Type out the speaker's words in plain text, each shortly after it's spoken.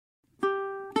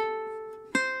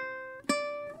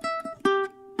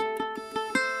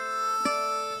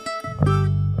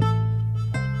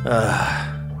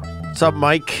What's up,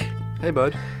 Mike? Hey,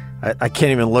 bud. I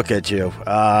can't even look at you.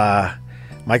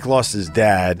 Mike lost his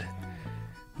dad.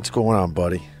 What's going on,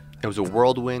 buddy? It was a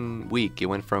whirlwind week. It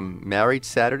went from married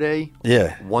Saturday.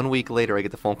 Yeah. 1 week later, I get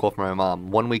the phone call from my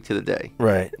mom. 1 week to the day.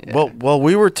 Right. Yeah. Well,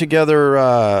 we were together,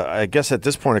 I guess at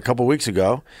this point, a couple weeks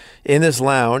ago in this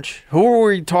lounge. Who were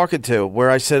we talking to?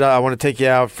 Where I said, I want to take you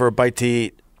out for a bite to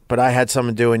eat, but I had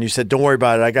something to do, and you said, don't worry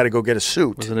about it. I got to go get a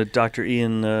suit. Wasn't it Dr.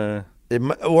 Ian?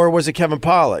 Or was it Kevin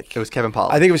Pollak? It was Kevin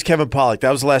Pollak. I think it was Kevin Pollak.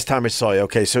 That was the last time I saw you.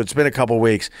 Okay, so it's been a couple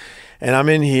weeks, and I'm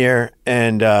in here,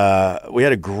 and we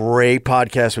had a great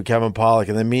podcast with Kevin Pollak,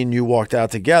 and then me and you walked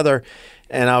out together,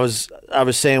 and I was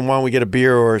saying, why don't we get a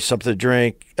beer or something to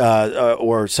drink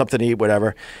or something to eat,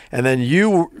 whatever, and then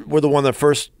you were the one that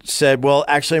first said, well,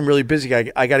 actually, I'm really busy.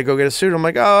 I got to go get a suit. I'm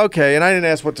like, oh, okay, and I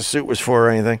didn't ask what the suit was for or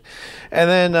anything, and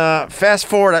then fast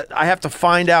forward, I have to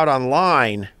find out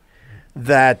online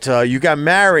that you got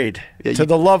married to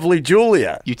the lovely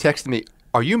Julia. You texted me,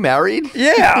 are you married?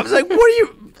 Yeah. I was like, what are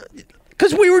you?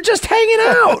 Because we were just hanging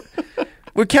out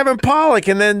with Kevin Pollak.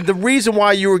 And then the reason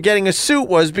why you were getting a suit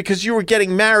was because you were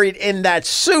getting married in that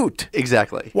suit.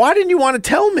 Exactly. Why didn't you want to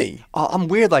tell me? I'm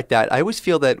weird like that. I always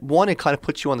feel that, one, it kind of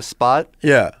puts you on the spot.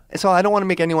 Yeah. And so I don't want to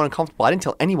make anyone uncomfortable. I didn't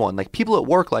tell anyone. Like, people at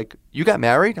work, like, you got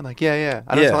married? I'm like, yeah.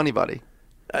 I don't tell anybody.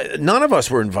 None of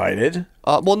us were invited.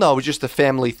 Well, no, it was just a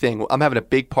family thing. I'm having a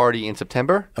big party in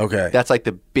September. Okay. That's like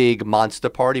the big monster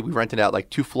party. We rented out like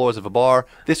 2 floors of a bar.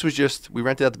 This was just, we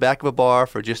rented out the back of a bar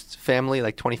for just family,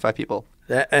 like 25 people.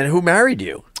 And who married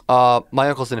you? My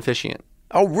uncle's an officiant.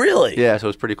 Oh, really? Yeah, so it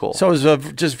was pretty cool. So it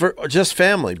was just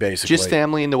family, basically. Just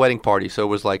family in the wedding party. So it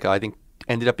was like, I think,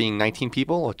 ended up being 19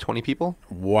 people or 20 people.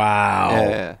 Wow.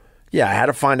 Yeah. Yeah, I had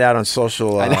to find out on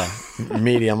social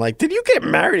media. I'm like, did you get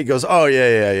married? He goes, oh,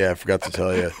 yeah. I forgot to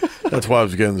tell you. That's why I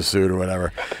was getting the suit or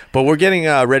whatever. But we're getting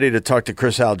ready to talk to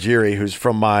Chris Algieri, who's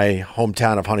from my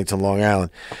hometown of Huntington, Long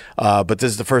Island. But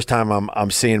this is the first time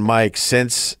I'm seeing Mike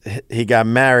since he got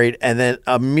married. And then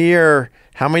a mere,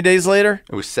 how many days later?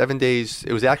 It was 7 days.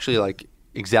 It was actually like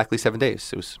exactly 7 days.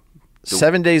 It was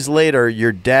 7 days later,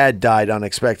 your dad died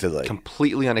unexpectedly.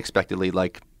 Completely unexpectedly,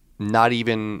 like not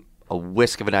even a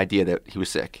whisk of an idea that he was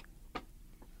sick.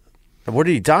 And what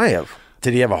did he die of?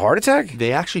 Did he have a heart attack?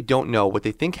 They actually don't know. What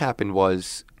they think happened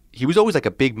was he was always like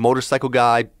a big motorcycle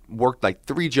guy, worked like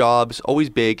 3 jobs, always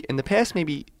big. In the past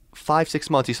maybe 5-6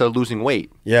 months, he started losing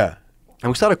weight. Yeah. And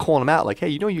we started calling him out like, hey,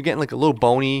 you know, you're getting like a little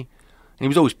bony. And he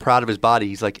was always proud of his body.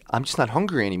 He's like, I'm just not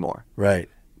hungry anymore. Right.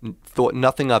 Thought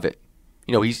nothing of it.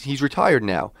 You know, he's retired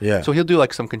now. Yeah. So he'll do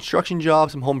like some construction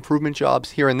jobs, some home improvement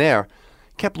jobs here and there.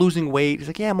 Kept losing weight. He's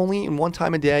like, yeah, I'm only eating 1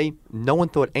 time a day. No one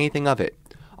thought anything of it.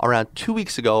 Around 2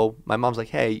 weeks ago, my mom's like,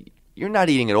 hey, you're not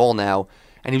eating at all now.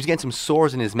 And he was getting some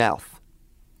sores in his mouth.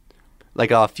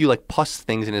 Like a few like pus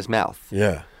things in his mouth.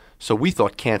 Yeah. So we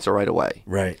thought cancer right away.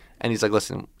 Right. And he's like,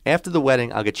 listen, after the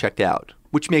wedding, I'll get checked out.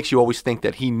 Which makes you always think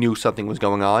that he knew something was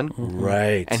going on.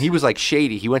 Right. And he was like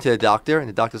shady. He went to the doctor, and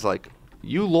the doctor's like,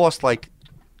 you lost like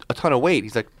a ton of weight.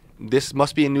 He's like, this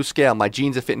must be a new scale. My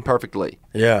jeans are fitting perfectly.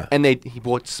 Yeah. And he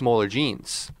bought smaller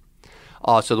jeans.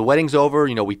 So the wedding's over.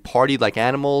 You know, we partied like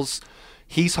animals.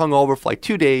 He's hung over for like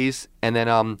 2 days. And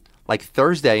then like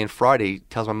Thursday and Friday, he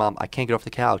tells my mom, I can't get off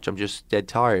the couch. I'm just dead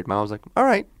tired. My mom's like, all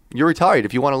right, you're retired.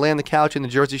 If you want to lay on the couch in the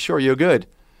Jersey Shore, you're good.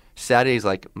 Saturday's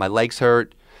like, my legs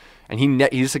hurt. And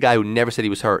he's a guy who never said he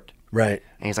was hurt. Right.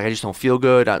 And he's like, I just don't feel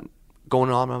good. I'm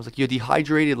going on. And I was like, you're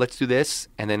dehydrated. Let's do this.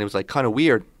 And then it was like kind of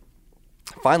weird.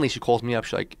 Finally, she calls me up.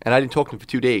 She's like, and I didn't talk to him for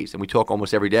 2 days, and we talk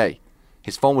almost every day.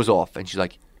 His phone was off, and she's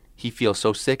like, he feels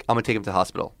so sick. I'm going to take him to the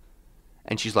hospital.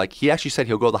 And she's like, he actually said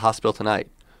he'll go to the hospital tonight.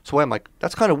 So I'm like,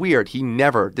 that's kind of weird.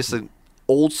 This is an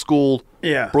old school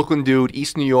Brooklyn dude,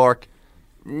 East New York,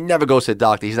 never goes to the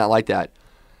doctor. He's not like that.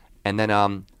 And then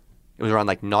it was around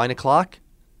like 9 o'clock.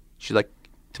 She's like,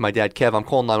 to my dad, Kev, I'm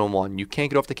calling 911. You can't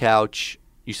get off the couch.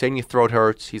 You saying your throat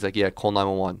hurts. He's like, yeah, call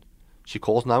 911. She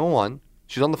calls 911.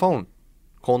 She's on the phone.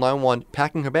 Call 911,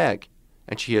 packing her bag.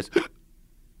 And she hears,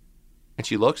 and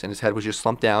she looks, and his head was just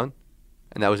slumped down,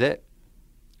 and that was it.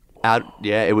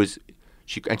 It was,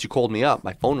 she called me up.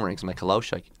 My phone rings. I'm like, hello?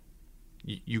 She's like,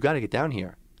 you got to get down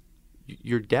here.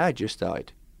 Your dad just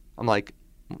died. I'm like,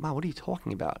 Mom, what are you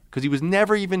talking about? Because he was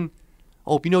never even,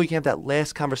 you can have that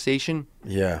last conversation.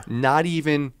 Yeah. Not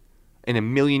even in a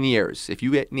million years. If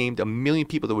you had named 1 million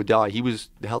people that would die, he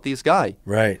was the healthiest guy.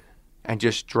 Right. And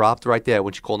just dropped right there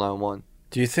when she called 911.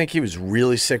 Do you think he was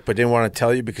really sick but didn't want to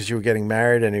tell you because you were getting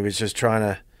married and he was just trying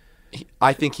to...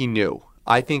 I think he knew.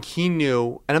 I think he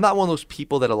knew, and I'm not one of those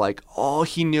people that are like, oh,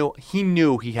 he knew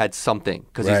he had something.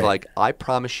 Because he's Right. like, I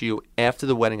promise you, after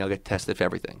the wedding, I'll get tested for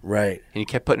everything. Right. And he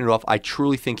kept putting it off. I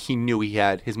truly think he knew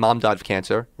his mom died of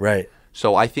cancer. Right.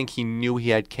 So I think he knew he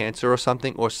had cancer or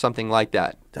something like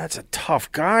that. That's a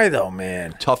tough guy, though,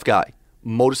 man. Tough guy.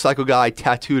 Motorcycle guy,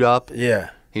 tattooed up.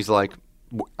 Yeah. He's like,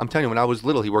 I'm telling you, when I was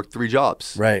little, he worked 3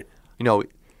 jobs. Right. You know,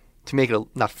 to make it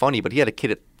not funny, but he had a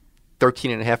kid at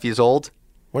 13 and a half years old.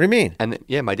 What do you mean? And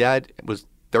yeah, my dad was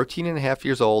 13 and a half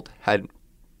years old, had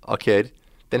a kid,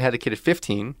 then had a kid at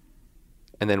 15,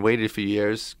 and then waited a few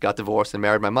years, got divorced, and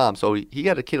married my mom. So he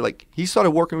got a kid, like, he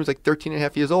started working when he was like 13 and a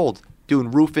half years old,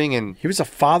 doing roofing and... He was a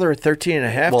father at 13 and a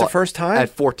half the first time? At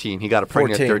 14. He got a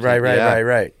pregnant 14. at 13.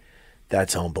 Right.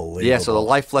 That's unbelievable. Yeah, so the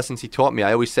life lessons he taught me,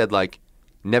 I always said, like,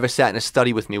 never sat in a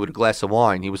study with me with a glass of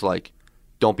wine. He was like,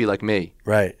 don't be like me.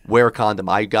 Right. Wear a condom.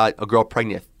 I got a girl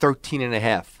pregnant at 13 and a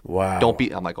half. Wow. Don't be...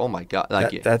 I'm like, oh, my God.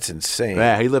 Like, That's insane.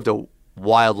 yeah, he lived a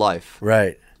wild life.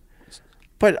 Right.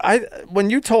 But when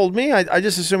you told me, I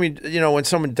just assumed, when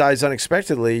someone dies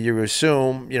unexpectedly, you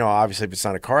assume, obviously if it's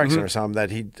not a car accident or something,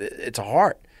 that it's a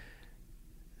heart.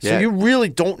 So Yeah. you really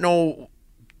don't know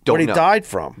Don't what he know. died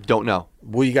from. Don't know.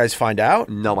 Will you guys find out?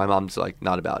 No, my mom's like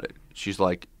not about it. She's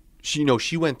like, she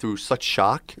went through such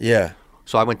shock. Yeah.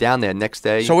 So I went down there next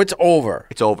day. So it's over.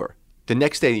 It's over. The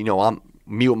next day, I'm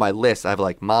me with my list. I have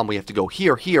like, Mom, we have to go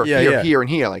here, Yeah. here, and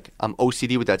here. Like I'm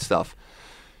OCD with that stuff.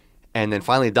 And then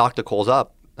finally, the doctor calls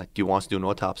up, like, do you want us to do an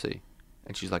autopsy?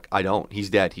 And she's like, I don't. He's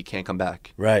dead. He can't come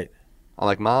back. Right. I'm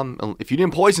like, Mom, if you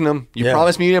didn't poison him, you Yeah.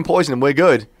 promised me you didn't poison him. We're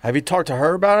good. Have you talked to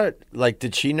her about it? Like,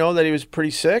 did she know that he was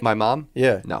pretty sick? My mom?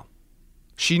 Yeah. No.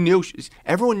 She knew.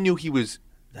 Everyone knew he was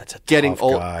That's a getting tough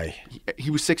old. guy.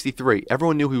 He was 63.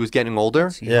 Everyone knew he was getting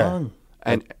older. Yeah.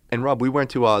 And Rob, we went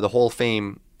to the Hall of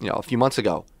Fame, a few months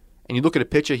ago, and you look at a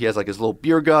picture. He has like his little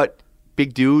beer gut,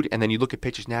 big dude, and then you look at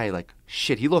pictures now. You're like,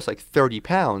 shit, he lost like 30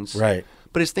 pounds. Right.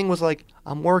 But his thing was like,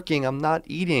 I'm working, I'm not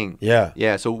eating. Yeah.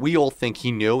 Yeah. So we all think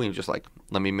he knew. And he was just like,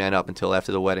 let me man up until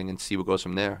after the wedding and see what goes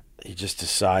from there. He just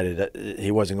decided that he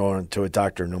wasn't going to a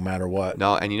doctor no matter what.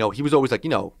 No, and he was always like,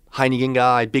 Heineken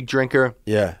guy, big drinker.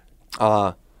 Yeah.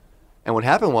 And what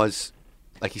happened was,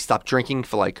 like, he stopped drinking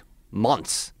for like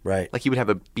months. Right. Like he would have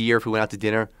a beer if we went out to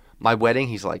dinner. My wedding,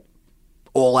 he's like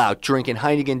all out drinking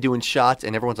Heineken, doing shots,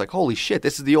 and everyone's like, "Holy shit,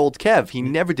 this is the old Kev." He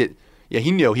never did. Yeah,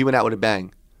 he knew. He went out with a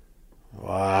bang. Wow.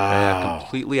 Yeah,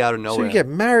 completely out of nowhere. So you get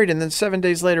married, and then 7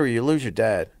 days later, you lose your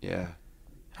dad. Yeah.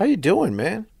 How you doing,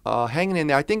 man? Hanging in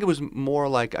there. I think it was more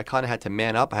like I kind of had to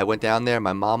man up. I went down there.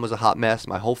 My mom was a hot mess.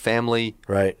 My whole family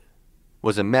Right.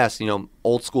 was a mess.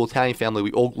 Old school Italian family.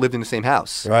 We all lived in the same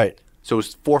house. Right. So it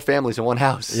was 4 families in one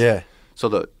house. Yeah.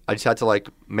 So I just had to like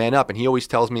man up. And he always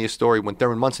tells me a story when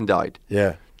Thurman Munson died.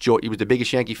 Yeah. He was the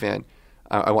biggest Yankee fan.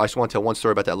 I just want to tell one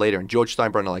story about that later. And George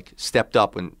Steinbrenner like stepped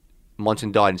up when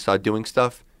Munson died and started doing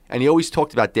stuff. And he always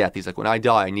talked about death. He's like, when I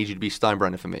die, I need you to be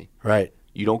Steinbrenner for me. Right.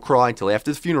 You don't cry until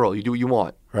after the funeral. You do what you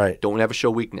want. Right. Don't ever show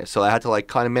weakness. So I had to like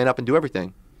kind of man up and do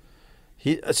everything.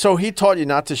 So he taught you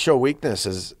not to show weakness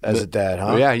as a dad,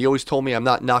 huh? Yeah, he always told me I'm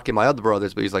not knocking my other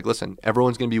brothers, but he's like, listen,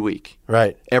 everyone's going to be weak.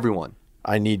 Right. Everyone.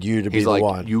 I need you to be He's the like,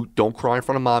 one. you don't cry in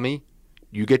front of mommy.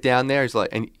 You get down there. He's like,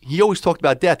 and he always talked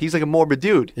about death. He's like a morbid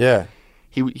dude. Yeah.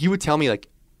 He would tell me like,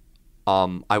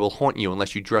 I will haunt you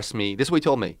unless you dress me. This is what he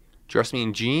told me. Dress me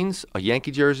in jeans, a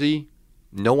Yankee jersey,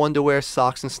 no underwear,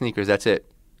 socks, and sneakers. That's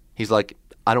it. He's like,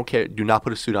 I don't care. Do not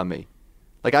put a suit on me.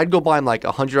 Like I'd go buy him like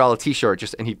 $100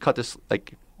 T-shirt and he'd cut this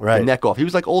like the neck off. He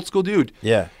was like old school dude.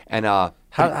 Yeah. And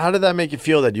how did that make you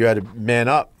feel that you had to man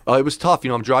up? it was tough.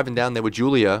 I'm driving down there with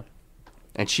Julia,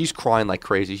 and she's crying like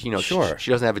crazy. Sure.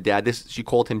 She doesn't have a dad. She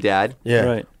called him dad. Yeah.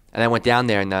 Right. And I went down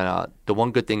there, and then the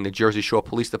one good thing, the Jersey Shore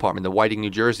Police Department, the Whiting, New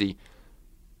Jersey,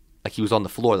 like he was on the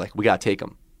floor, like we gotta take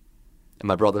him. And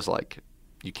my brother's like,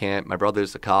 you can't. My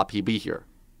brother's a cop. He'd be here.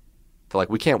 They're like,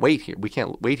 we can't wait here. We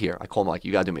can't wait here. I called him like,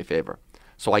 you gotta do me a favor.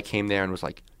 So I came there and was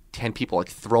like 10 people like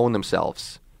throwing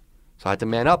themselves. So I had to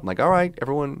man up. I'm like, all right,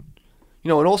 everyone,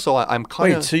 and also I'm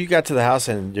kind Wait, of so you got to the house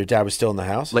and your dad was still in the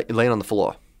house? laying on the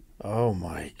floor. Oh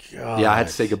my God. Yeah, I had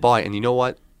to say goodbye. And you know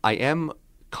what? I am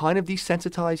kind of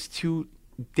desensitized to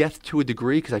death to a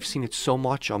degree because I've seen it so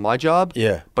much on my job.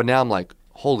 Yeah. But now I'm like,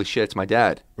 holy shit, it's my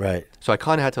dad. Right. So I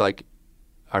kind of had to like,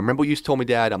 I remember what you told me,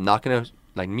 Dad, I'm not going to,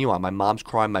 like, meanwhile, my mom's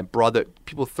crying, my brother,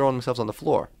 people throwing themselves on the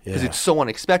floor because Yeah. it's so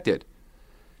unexpected.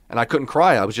 And I couldn't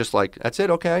cry. I was just like, that's it,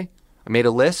 okay. I made a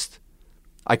list.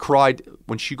 I cried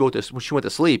when she went to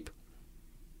sleep.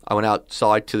 I went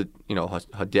outside to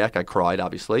her deck. I cried,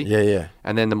 obviously. Yeah, yeah.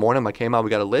 And then in the morning, I came out. We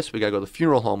got a list. We got to go to the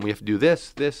funeral home. We have to do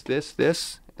this,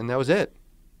 and that was it.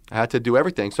 I had to do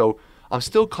everything. So I'm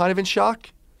still kind of in shock,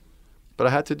 but I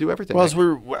had to do everything. Well,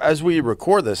 as we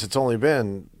record this, it's only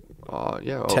been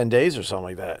 10 days or something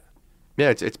like that. Yeah,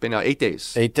 it's been 8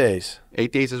 days. 8 days.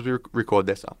 8 days as we record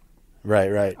this.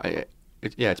 Right.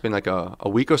 It's been like a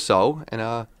week or so,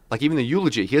 and like even the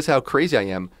eulogy. Here's how crazy I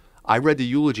am. I read the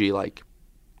eulogy like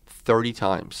 30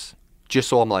 times, just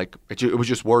so I'm like, it was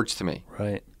just words to me.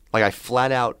 Right. Like I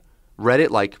flat out read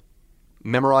it, like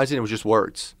memorized it. It was just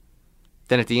words.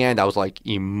 Then at the end, I was like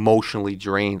emotionally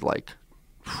drained. Like,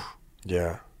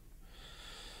 yeah.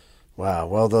 Wow.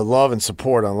 Well, the love and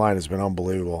support online has been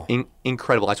unbelievable.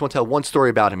 Incredible. I just want to tell one story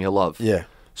about him you'll love. Yeah.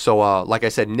 So, like I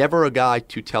said, never a guy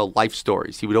to tell life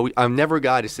stories. I'm never a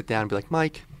guy to sit down and be like,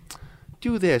 Mike,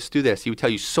 do this, do this. He would tell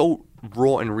you so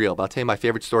raw and real. But I'll tell you my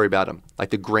favorite story about him, like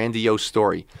the grandiose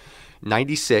story.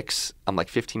 96, I'm like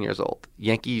 15 years old.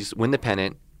 Yankees win the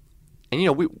pennant.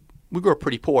 And, we grew up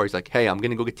pretty poor. He's like, hey, I'm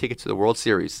going to go get tickets to the World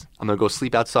Series. I'm going to go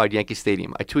sleep outside Yankee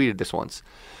Stadium. I tweeted this once.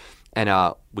 And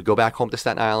we go back home to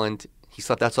Staten Island. He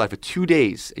slept outside for 2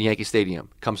 days at Yankee Stadium.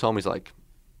 Comes home, he's like,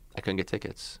 I couldn't get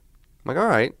tickets. I'm like, all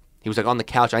right. He was like on the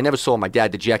couch. I never saw my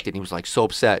dad dejected. He was like so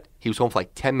upset. He was home for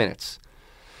like 10 minutes.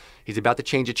 He's about to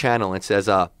change a channel and says,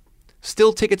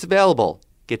 still tickets available.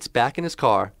 Gets back in his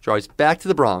car, drives back to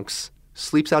the Bronx,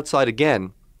 sleeps outside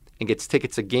again, and gets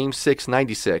tickets to Game 6,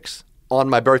 96 on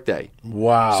my birthday.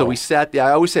 Wow. So we sat there.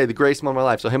 I always say the greatest moment of my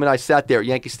life. So him and I sat there at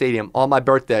Yankee Stadium on my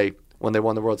birthday when they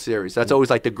won the World Series. That's always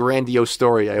like the grandiose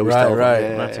story I always tell them. Right.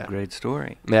 That's a great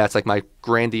story. Yeah, it's like my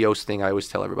grandiose thing I always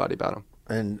tell everybody about him.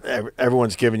 And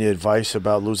everyone's giving you advice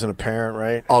about losing a parent,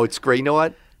 right? Oh, it's great. You know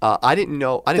what? I didn't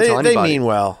tell anybody. They mean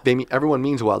well. Everyone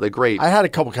means well. They're great. I had a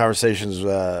couple conversations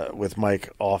with Mike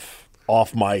off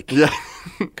mic. Yeah.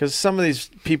 Because some of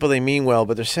these people, they mean well,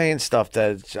 but they're saying stuff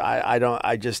that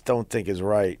I just don't think is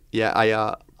right.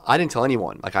 Yeah, I didn't tell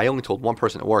anyone. Like I only told one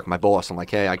person at work, my boss. I'm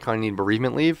like, hey, I kind of need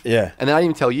bereavement leave. Yeah. And then I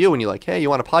didn't even tell you, and you're like, hey, you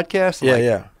want a podcast? I'm like,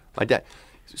 yeah. My dad.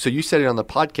 So you said it on the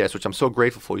podcast, which I'm so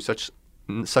grateful for. You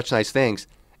such nice things.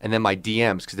 And then my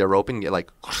DMs, because they're open, get like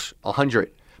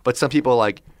 100. But some people are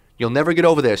like, you'll never get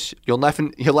over this. Your life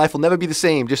will never be the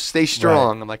same. Just stay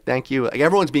strong. Right. I'm like, thank you. Like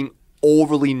everyone's being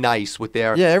overly nice with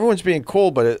their... Yeah, everyone's being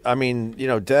cool, but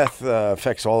death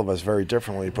affects all of us very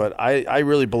differently. But I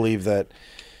really believe that...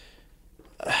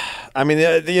 I mean,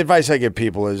 the advice I give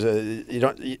people is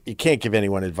you can't give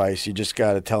anyone advice. You just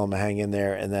got to tell them to hang in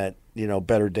there, and that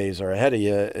better days are ahead of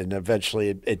you, and eventually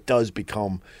it does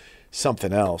become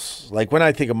something else. Like when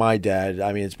I think of my dad,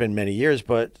 I mean, it's been many years,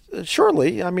 but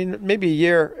shortly, I mean, maybe a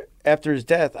year after his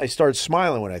death, I started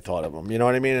smiling when I thought of him. You know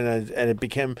what I mean? And it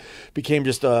became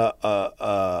just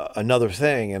another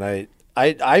thing. And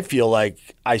I feel like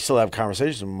I still have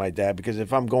conversations with my dad, because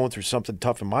if I'm going through something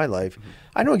tough in my life,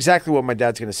 I know exactly what my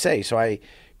dad's going to say. So I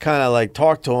kind of like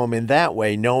talk to him in that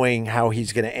way, knowing how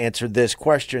he's going to answer this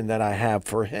question that I have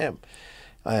for him.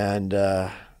 And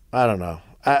I don't know.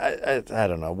 I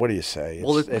don't know. What do you say?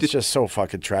 It's just so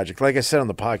fucking tragic. Like I said on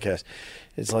the podcast,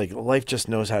 it's like life just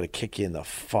knows how to kick you in the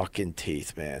fucking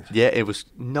teeth, man. Yeah, it was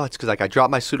nuts because like I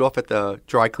dropped my suit off at the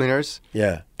dry cleaners.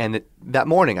 Yeah. And that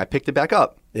morning I picked it back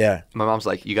up. Yeah. My mom's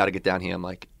like, you got to get down here. I'm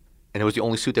like, and it was the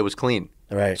only suit that was clean.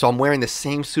 Right. So I'm wearing the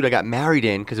same suit I got married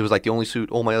in because it was like the only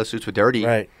suit. All my other suits were dirty.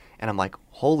 Right. And I'm like,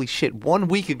 holy shit. 1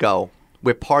 week ago,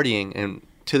 we're partying, and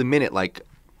to the minute, like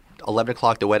 11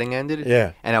 o'clock, the wedding ended.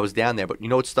 Yeah. And I was down there. But you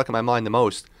know what stuck in my mind the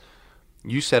most?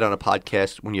 You said on a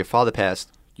podcast when your father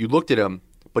passed, you looked at him,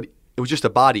 but it was just a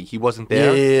body. He wasn't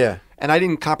there. Yeah. And I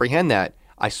didn't comprehend that.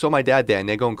 I saw my dad there, and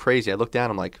they're going crazy. I looked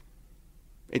down. I'm like,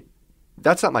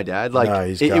 that's not my dad. Like, no,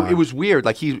 he's it gone. It was weird.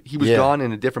 Like he was gone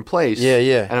in a different place.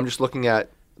 Yeah. And I'm just looking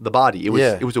at the body. It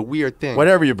was a weird thing.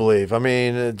 Whatever you believe. I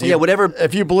mean, whatever.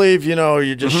 If you believe,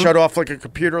 you just shut off like a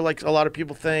computer, like a lot of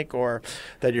people think, or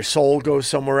that your soul goes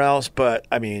somewhere else. But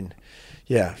I mean,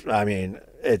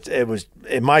 it was,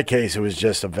 in my case, it was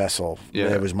just a vessel. Yeah.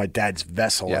 It was my dad's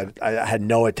vessel. Yeah. I had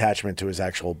no attachment to his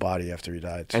actual body after he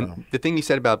died. So. And the thing you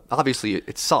said about, obviously,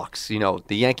 it sucks. The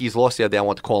Yankees lost the other day. I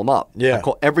want to call him up. Yeah.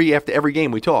 After every game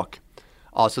we talk.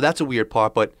 So that's a weird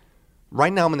part. But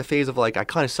right now I'm in the phase of like, I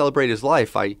kind of celebrate his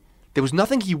life. There was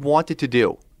nothing he wanted to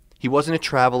do. He wasn't a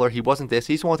traveler. He wasn't this.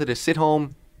 He just wanted to sit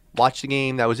home, watch the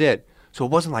game. That was it. So it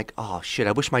wasn't like, oh shit,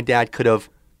 I wish my dad could have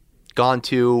gone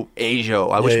to Asia.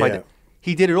 I wish my dad.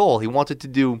 He did it all. He wanted to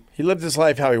do. He lived his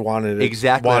life how he wanted it.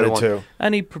 Exactly. Wanted to.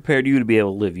 And he prepared you to be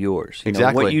able to live yours.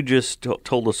 Exactly. What you just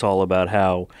told us all about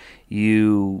how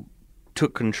you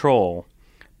took control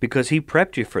because he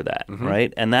prepped you for that,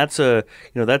 right? And that's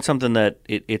that's something that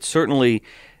it certainly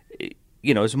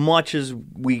as much as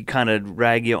we kind of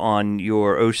rag you on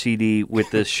your OCD with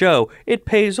this show, it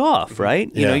pays off, right?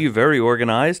 Yeah. You're very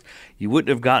organized. You wouldn't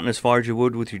have gotten as far as you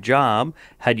would with your job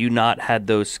had you not had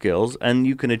those skills, and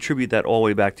you can attribute that all the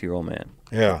way back to your old man.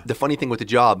 Yeah. The funny thing with the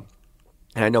job,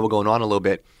 and I know we're going on a little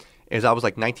bit, is I was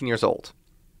like 19 years old.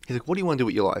 He's like, what do you want to do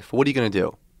with your life? What are you going to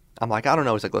do? I'm like, I don't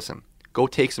know. He's like, listen, go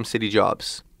take some city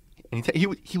jobs. And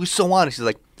he was so honest. He's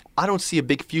like, I don't see a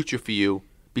big future for you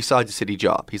besides a city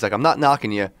job. He's like, I'm not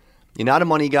knocking you. You're not a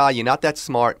money guy. You're not that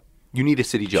smart. You need a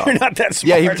city job. You're not that smart.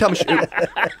 Yeah, he would tell me.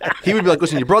 He would be like,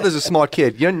 listen, your brother's a smart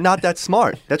kid. You're not that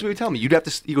smart. That's what he would tell me. He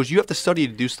goes, you have to study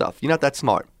to do stuff. You're not that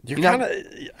smart. You're kind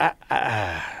of.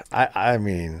 I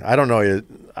mean, I don't know you.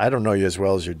 I don't know you as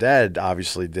well as your dad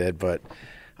obviously did, but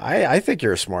I think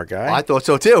you're a smart guy. I thought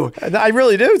so too. I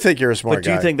really do think you're a smart But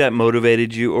guy. do you think that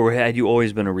motivated you, or had you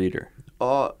always been a reader?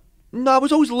 No, I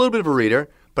was always a little bit of a reader,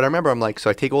 but I remember I'm like, so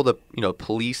I take all the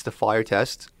police, the fire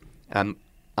tests, and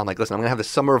I'm like, listen, I'm gonna have the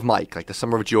summer of Mike, like the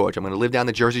summer of George. I'm gonna live down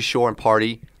the Jersey Shore and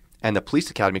party, and the police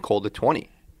academy called it 20.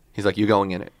 He's like, you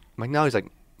going in it? I'm like, no. He's like,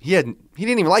 he didn't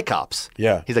even like cops.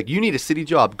 Yeah. He's like, you need a city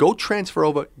job. Go transfer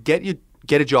over. Get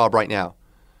a job right now.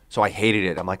 So I hated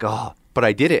it. I'm like, oh, but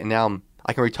I did it, and now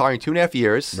I can retire in 2.5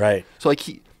 years. Right. So like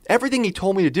everything he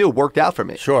told me to do worked out for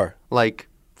me. Sure. Like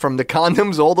from the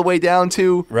condoms all the way down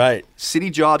to Right. city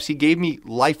jobs. He gave me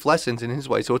life lessons in his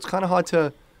way. So it's kind of hard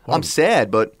to. I'm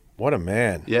sad, but What a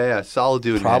man. yeah, solid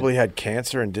dude. Probably man. had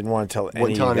cancer and didn't want to tell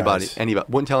Wouldn't tell anybody. Guys.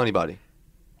 Wouldn't tell anybody.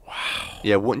 Wow.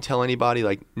 Yeah, wouldn't tell anybody.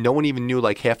 Like no one even knew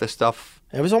like half the stuff.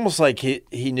 It was almost like he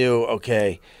knew.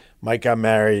 Okay, Mike got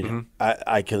married.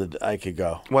 I could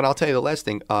go. Well, I'll tell you the last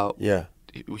thing. Yeah.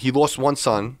 He lost one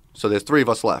son, so there's 3 of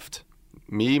us left.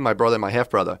 Me, my brother, and my half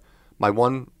brother. My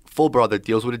one full brother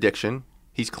deals with addiction.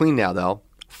 He's clean now, though.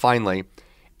 Finally.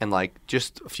 And like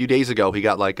just a few days ago, he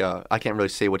got like I can't really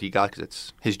say what he got because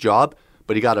it's his job,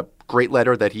 but he got a great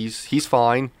letter that he's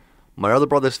fine. My other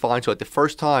brother's fine. So at the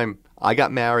first time I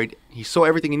got married, he saw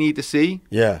everything he needed to see,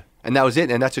 Yeah. and that was it.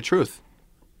 And that's the truth.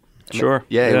 Sure.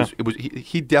 Yeah, it was.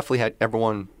 He definitely had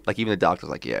everyone, like even the doctors,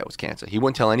 like, yeah, it was cancer. He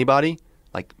wouldn't tell anybody.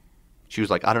 Like, she was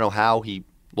like, I don't know how he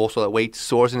lost all that weight,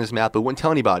 sores in his mouth, but wouldn't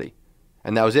tell anybody.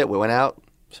 And that was it. We went out.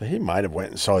 So he might have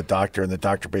went and saw a doctor, and the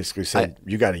doctor basically said,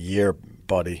 "You got a year,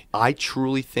 buddy." I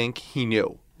truly think he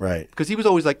knew. Right. Because he was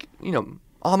always like, I'm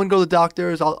gonna go to the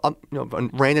doctors. I'll a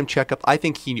random checkup. I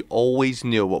think he always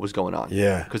knew what was going on.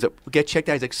 Yeah. Because get checked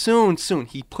out. He's like, soon.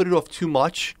 He put it off too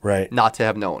much. Right. Not to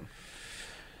have known.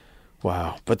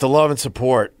 Wow. But the love and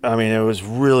support, I mean, it was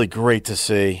really great to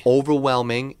see.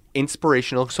 Overwhelming,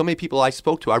 inspirational. So many people I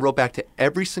spoke to. I wrote back to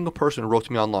every single person who wrote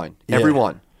to me online. Yeah.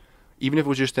 Everyone. Even if it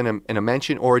was just in a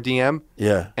mention or a DM.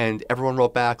 Yeah. And everyone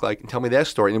wrote back like and tell me their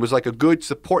story. And it was like a good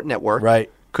support network.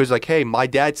 Right. Because like, hey, my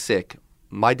dad's sick.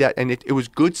 My dad, and it was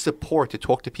good support to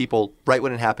talk to people right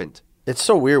when it happened. It's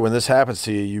so weird when this happens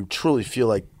to you. You truly feel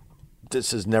like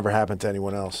this has never happened to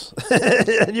anyone else.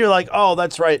 And you're like, oh,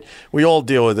 that's right. We all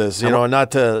deal with this,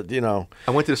 not to,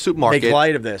 I went to the supermarket. make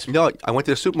light of this. No, I went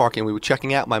to the supermarket and we were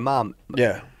checking out my mom.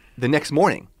 Yeah. The next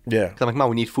morning. Yeah. 'Cause I'm like, Mom,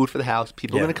 we need food for the house.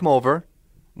 People Yeah. are going to come over.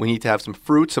 We need to have some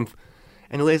fruit, and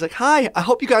the lady's like, hi, I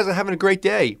hope you guys are having a great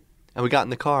day. And we got in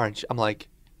the car and I'm like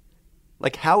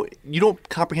how you don't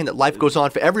comprehend that life goes on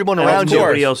for everyone around you.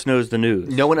 Nobody else knows the news.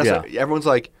 No one else. Yeah. Everyone's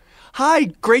like, hi,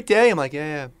 great day. I'm like,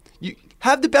 yeah. You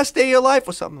have the best day of your life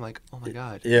or something. I'm like, oh my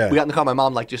God. Yeah. We got in the car. My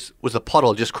mom just was a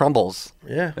puddle, just crumbles.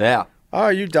 Yeah. Yeah. Oh,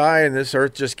 you die and this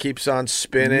earth just keeps on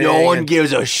spinning. No one and-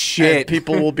 gives a and shit.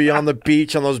 people will be on the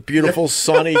beach on those beautiful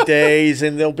sunny days,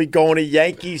 and they'll be going to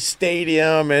Yankee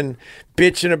Stadium and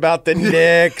bitching about the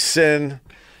Knicks and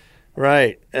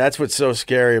right. That's what's so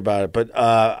scary about it. But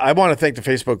I want to thank the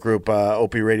Facebook group,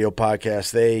 OP Radio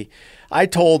Podcast. I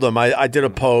told them I did a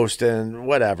post and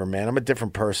whatever, man. I'm a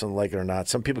different person, like it or not.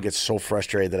 Some people get so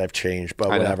frustrated that I've changed, but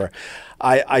I know. whatever.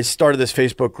 I started this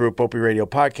Facebook group, OP Radio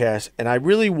Podcast, and I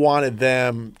really wanted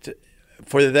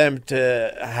for them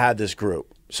to have this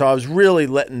group. So I was really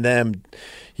letting them,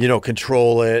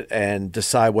 control it and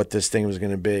decide what this thing was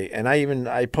going to be. And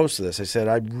I posted this. I said,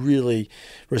 I really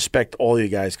respect all you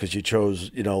guys because you chose,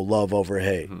 love over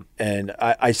hate. Mm-hmm. And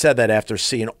I said that after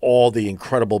seeing all the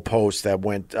incredible posts that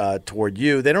went toward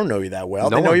you. They don't know you that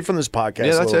well. They know you from this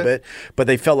podcast a little bit, but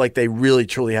they felt like they really,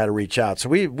 truly had to reach out. So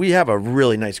we have a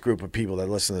really nice group of people that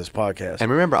listen to this podcast. And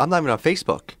remember, I'm not even on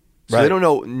Facebook. So Right. they don't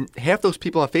know half those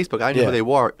people on Facebook. I didn't know Yeah. who they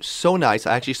were. So nice.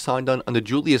 I actually signed on under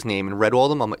Julia's name and read all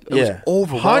of them. I'm like, it was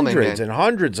overwhelming, hundreds man. and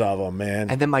hundreds of them, man.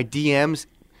 And then my DMs,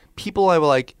 people I were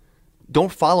like, don't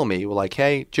follow me. Were like,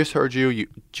 hey, just heard you.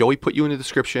 Joey put you in the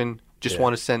description. Just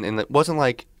want to send, and it wasn't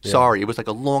like sorry. It was like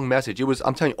a long message. It was,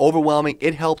 I'm telling you, overwhelming.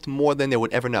 It helped more than they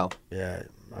would ever know. Yeah,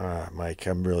 Mike,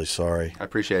 I'm really sorry. I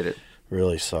appreciate it.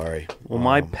 Really sorry. Well,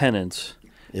 my penance,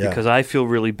 yeah. because I feel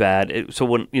really bad. So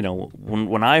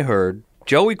when I heard,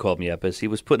 Joey called me up as he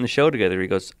was putting the show together. He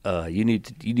goes, "You need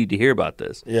to hear about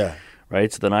this." Yeah.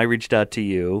 Right. So then I reached out to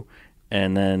you,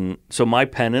 and then so my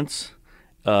penance.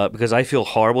 Because I feel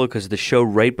horrible because the show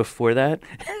right before that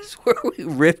is where we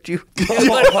ripped you.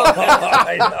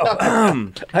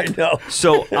 I know.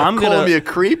 So I'm Calling gonna me a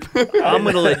creep. I'm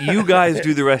gonna let you guys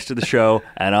do the rest of the show,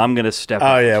 and I'm gonna step. Oh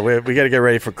out. yeah, we got to get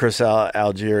ready for Chris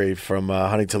Algieri from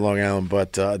Huntington, Long Island.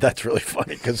 But that's really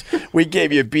funny because we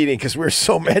gave you a beating because we were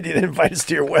so mad you didn't invite us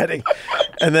to your wedding,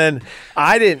 and then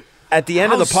I didn't. At the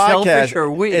end How of the podcast, selfish are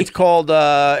we? It's called.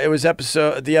 It was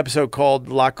the episode called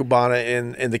La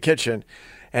Cubana in the kitchen.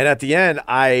 And at the end,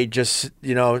 I just,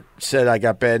 said I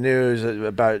got bad news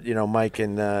about, Mike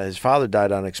and his father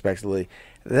died unexpectedly.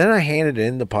 Then I handed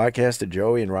in the podcast to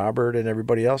Joey and Robert and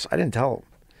everybody else. I didn't tell them.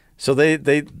 So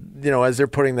they as they're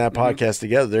putting that podcast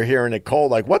together, they're hearing it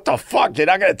cold. Like, what the fuck? You're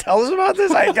not going to tell us about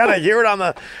this? I got to hear it on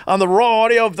the raw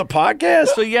audio of the podcast.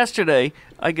 So yesterday,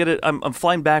 I get it. I'm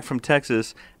flying back from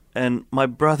Texas, and my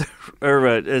brother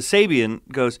Sabian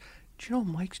goes, "Do you know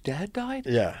Mike's dad died?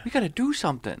 Yeah. We got to do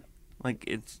something."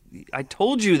 Like I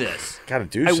told you this. Got to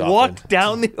do I something. walked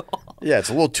down the hall. Yeah, it's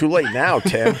a little too late now,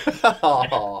 Tim.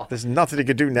 There's nothing he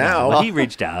could do now. Well, he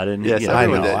reached out, and Yes, I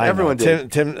everyone know. did. I know. Everyone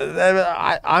did. Tim,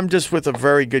 I'm just with a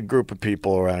very good group of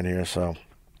people around here. So,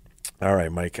 all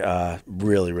right, Mike.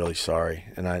 Really, really sorry,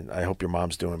 and I hope your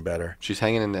mom's doing better. She's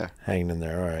hanging in there. Hanging in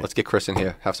there. All right. Let's get Chris in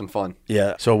here. Have some fun.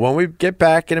 Yeah. So when we get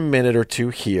back in a minute or two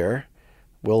here,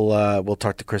 we'll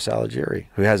talk to Chris Algieri,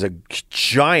 who has a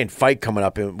giant fight coming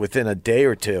up within a day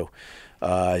or two.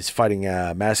 He's fighting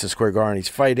Madison Square Garden. He's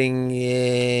fighting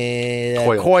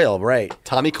Coyle, right?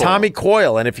 Tommy Coyle. Tommy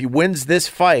Coyle. And if he wins this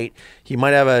fight, he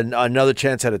might have another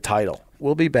chance at a title.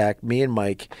 We'll be back, me and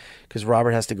Mike, because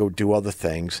Robert has to go do other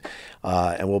things.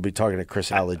 And we'll be talking to Chris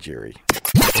Algieri.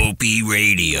 Opie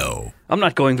Radio. I'm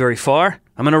not going very far.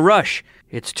 I'm in a rush.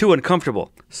 It's too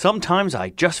uncomfortable. Sometimes I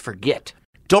just forget.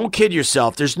 Don't kid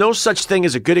yourself. There's no such thing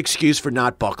as a good excuse for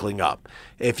not buckling up.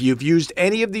 If you've used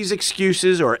any of these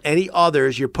excuses or any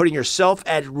others, you're putting yourself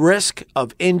at risk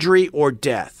of injury or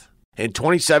death. In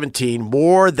 2017,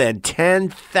 more than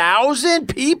 10,000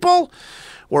 people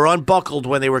were unbuckled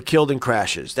when they were killed in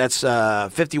crashes. That's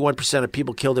 51% of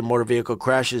people killed in motor vehicle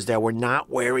crashes that were not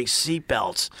wearing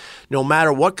seatbelts. No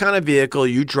matter what kind of vehicle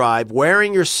you drive,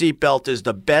 wearing your seatbelt is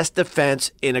the best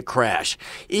defense in a crash.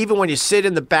 Even when you sit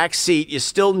in the back seat, you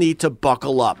still need to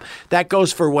buckle up. That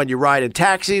goes for when you ride in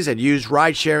taxis and use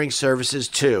ride-sharing services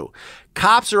too.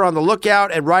 Cops are on the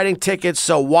lookout and writing tickets,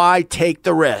 so why take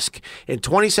the risk? In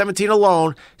 2017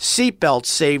 alone, seatbelts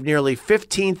saved nearly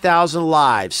 15,000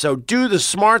 lives. So do the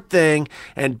smart thing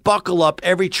and buckle up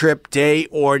every trip, day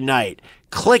or night.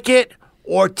 Click it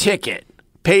or ticket.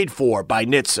 Paid for by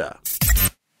NHTSA.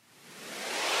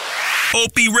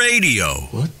 Opie Radio.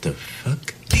 What the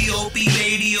fuck? The Opie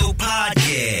Radio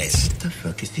Podcast. What the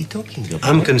fuck is he talking about?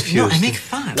 I'm confused. No, I make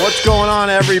fun. What's going on,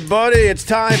 everybody? It's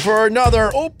time for another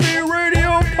Opie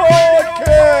Radio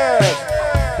Podcast.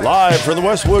 Live from the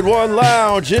Westwood One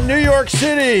Lounge in New York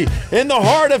City, in the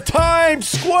heart of Times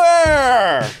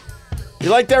Square. You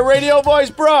like that radio voice,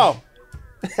 bro?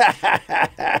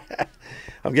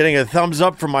 I'm getting a thumbs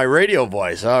up from my radio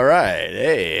voice. All right.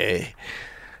 Hey.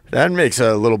 That makes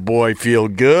a little boy feel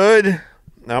good.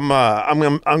 I'm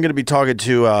going to be talking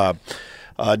to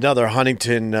another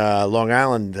Huntington, Long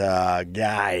Island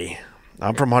guy.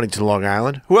 I'm from Huntington, Long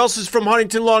Island. Who else is from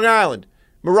Huntington, Long Island?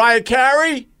 Mariah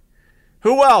Carey?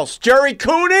 Who else? Jerry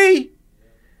Cooney?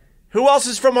 Who else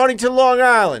is from Huntington, Long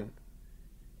Island?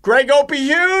 Greg Opie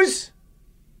Hughes?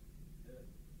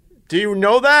 Do you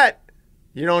know that?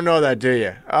 You don't know that, do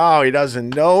you? Oh, he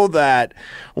doesn't know that.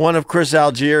 One of Chris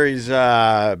Algieri's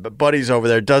buddies over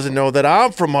there doesn't know that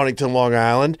I'm from Huntington, Long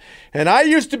Island. And I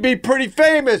used to be pretty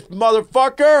famous,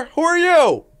 motherfucker. Who are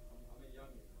you?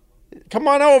 Come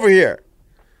on over here.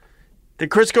 Did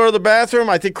Chris go to the bathroom?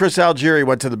 I think Chris Algieri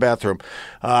went to the bathroom.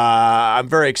 I'm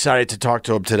very excited to talk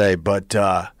to him today. But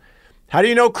how do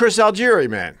you know Chris Algieri,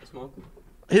 man? That's my uncle.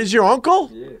 He's your uncle?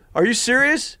 Yeah. Are you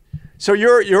serious? So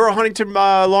you're a Huntington,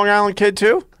 Long Island kid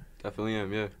too? Definitely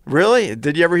am, yeah. Really?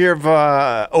 Did you ever hear of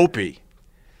Opie?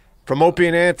 From Opie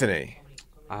and Anthony?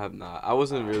 I have not. I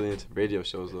wasn't really into radio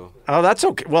shows, though. Oh, that's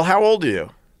okay. Well, how old are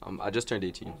you? I just turned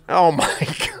 18. Oh, my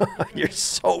God. You're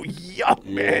so young,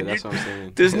 man. Yeah, that's what I'm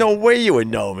saying. There's no way you would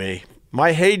know me.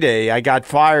 My heyday, I got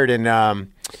fired in,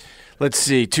 let's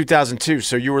see, 2002.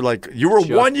 So you were 1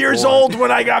 year born. old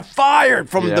when I got fired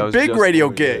from Yeah, I the was big just radio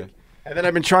born, gig. yeah. And then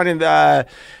I've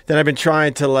been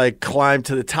trying to like climb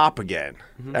to the top again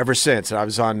ever since. And I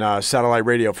was on satellite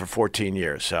radio for 14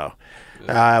 years. So,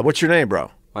 what's your name, bro?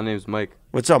 My name's Mike.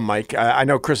 What's up, Mike? I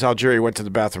know Chris Algieri went to the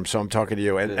bathroom, so I'm talking to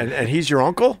you. And he's your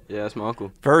uncle? Yeah, that's my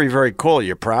uncle. Very, very cool.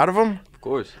 You're proud of him? Of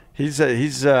course. He's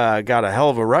got a hell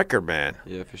of a record, man.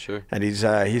 Yeah, for sure. And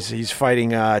he's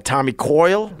fighting Tommy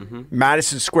Coyle,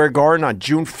 Madison Square Garden on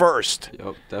June 1st.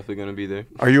 Yup, definitely gonna be there.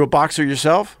 Are you a boxer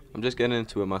yourself? I'm just getting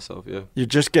into it myself. Yeah. You're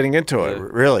just getting into it, Yeah.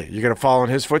 really? You're gonna follow in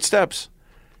his footsteps?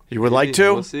 You would like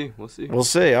to? We'll see. We'll see. We'll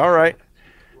see. All right.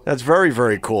 That's very,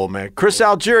 very cool, man. Chris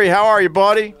Algieri, how are you,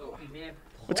 buddy?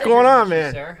 What's going on,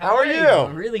 man? Sir. How are I'm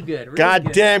you? really good. Really good.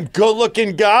 Goddamn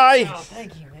good-looking guy. Oh,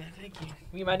 thank you, man. Thank you.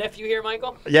 You my nephew here,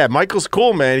 Michael? Yeah, Michael's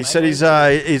cool, man. He said he's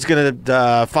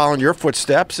gonna follow in your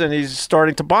footsteps, and he's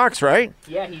starting to box, right?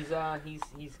 Yeah, he's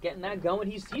getting that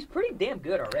going. He's pretty damn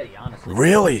good already, honestly.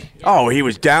 Really? Oh, he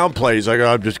was downplayed. He's like,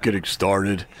 I'm just getting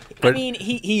started. I mean,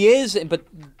 he is, but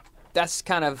that's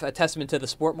kind of a testament to the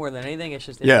sport more than anything. It's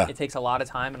just it takes a lot of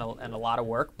time and a lot of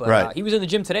work. But Right. he was in the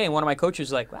gym today, and one of my coaches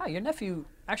was like, "Wow, your nephew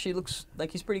actually looks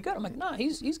like he's pretty good." I'm like, "No,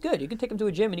 he's good. You can take him to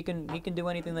a gym, and he can do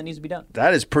anything that needs to be done."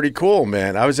 That is pretty cool,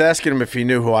 man. I was asking him if he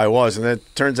knew who I was, and it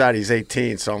turns out he's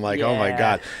 18. So I'm like, oh my Yeah.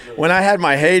 God. When I had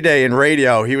my heyday in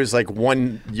radio, he was like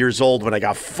 1 year old when I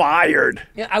got fired.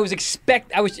 Yeah, I was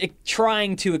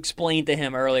trying to explain to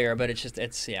him earlier, but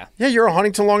it's Yeah, you're a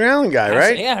Huntington, Long Island guy,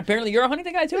 right? Yeah, apparently you're a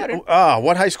Huntington guy too. Dude.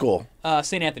 What high school?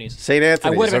 St. Anthony's. St.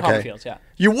 Anthony's. I would have been okay. Harborfields, yeah.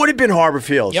 You would have been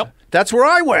Harborfields. Yep. That's where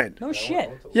I went. No shit.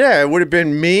 Yeah, it would have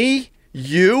been me,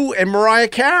 you, and Mariah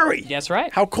Carey. That's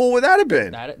right. How cool would that have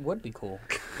been? That would be cool.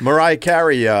 Mariah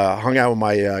Carey hung out with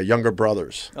my younger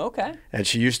brothers. Okay. And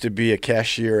she used to be a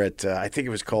cashier at I think it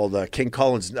was called King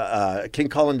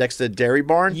Cullen next to Dairy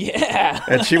Barn. Yeah.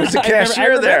 And she was a I remember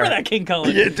cashier there. that King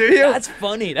Cullen. Yeah, do you? That's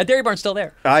funny. That Dairy Barn's still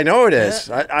there. I know it is.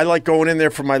 I like going in there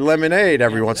for my lemonade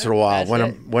every once in a while That's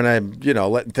when I'm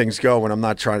letting things go when I'm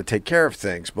not trying to take care of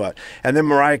things. And then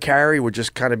Mariah Carey would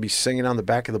just kind of be singing on the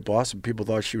back of the bus, and people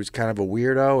thought she was kind of a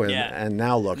weirdo. And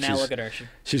now look, Now look at her.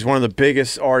 She's one of the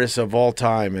biggest artists of all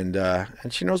time, and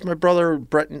she knows my brother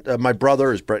my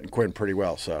brother is Bretton Quinn pretty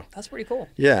well. So That's pretty cool.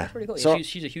 Yeah. That's pretty cool. So-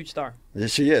 She's a huge star.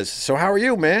 yes, she is. So how are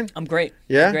you, man? I'm great.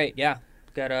 Yeah? I'm great. Yeah.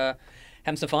 Got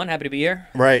having some fun. Happy to be here.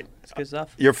 Right. It's good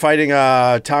stuff. You're fighting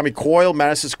Tommy Coyle,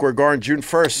 Madison Square Garden, June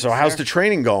 1st. So how's sir. the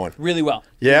training going? Really well.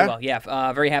 Yeah? Really well.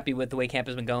 Yeah. Very happy with the way camp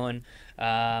has been going.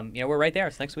 We're right there.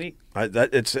 It's next week.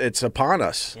 It's upon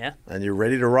us. Yeah. And you're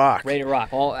ready to rock. Ready to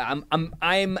rock. Well,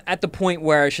 I'm at the point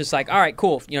where it's just like, all right,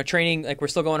 cool. Training, like we're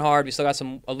still going hard. We still got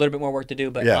a little bit more work to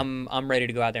do, but Yeah. I'm ready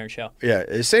to go out there and show. Yeah.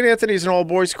 Is St. Anthony's an all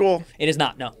boys school? It is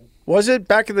not. No. Was it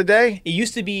back in the day? It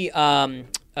used to be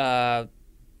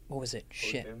what was it?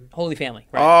 Holy Family.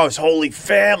 Right. Oh, it's Holy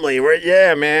Family. Right?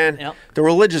 Yeah, man. Yep. The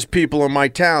religious people in my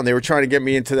town, they were trying to get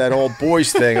me into that old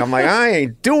boys thing. I'm like, I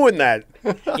ain't doing that.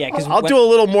 Yeah, because I'll do a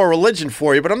little more religion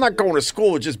for you, but I'm not going to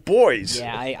school with just boys.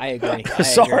 Yeah, I agree. I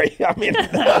Sorry. agree. I mean,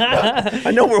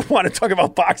 I know we want to talk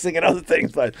about boxing and other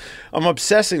things, but I'm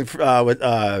obsessing by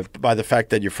the fact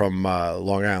that you're from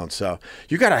Long Island. So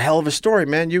you got a hell of a story,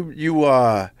 man. You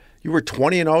were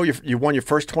 20-0. You won your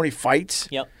first 20 fights.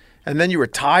 Yep. And then you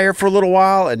retire for a little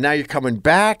while, and now you're coming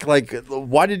back. Like,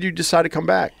 why did you decide to come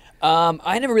back?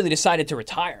 I never really decided to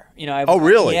retire. Oh,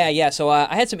 really? Yeah. So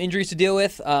I had some injuries to deal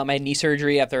with. I had knee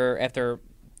surgery after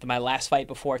my last fight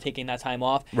before taking that time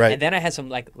off. Right. And then I had some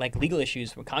like legal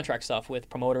issues with contract stuff with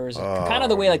promoters, kind of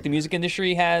the way like the music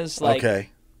industry has. Like, Okay.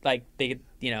 Like they,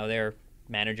 their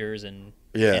managers and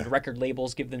Yeah. and record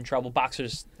labels give them trouble.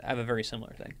 Boxers have a very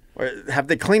similar thing. Have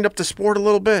they cleaned up the sport a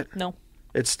little bit? No.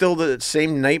 It's still the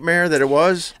same nightmare that it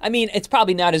was? I mean, it's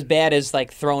probably not as bad as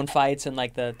like throwing fights and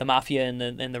like the mafia and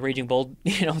the Raging Bull,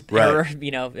 terror,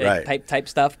 Right. type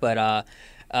stuff. But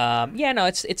no,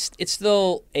 it's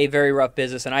still a very rough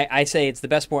business, and I say it's the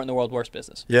best sport in the world, worst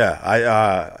business.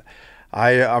 Yeah,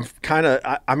 I'm kind of,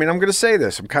 I'm going to say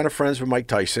this. I'm kind of friends with Mike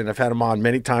Tyson. I've had him on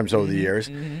many times over the years,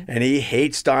 and he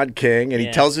hates Don King, and he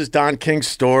Yeah. tells his Don King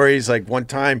stories. Like one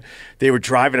time they were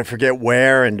driving, I forget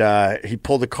where, and he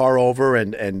pulled the car over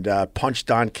and punched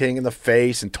Don King in the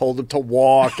face and told him to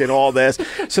walk and all this.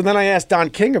 So then I asked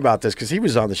Don King about this because he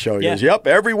was on the show. He Yeah. goes, yep,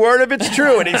 every word of it's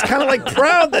true. And he's kind of like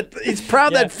proud that Yeah.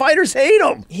 that fighters hate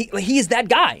him. He is that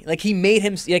guy. Like he made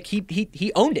him. Like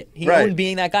he owned it. He Right. owned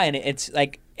being that guy, and it's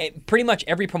like. pretty much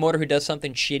every promoter who does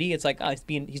something shitty, it's like, oh,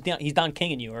 he's Don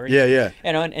King in you, or Yeah.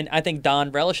 and I think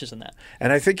Don relishes in that.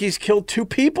 And I think he's killed 2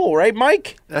 people, right,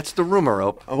 Mike? That's the rumor,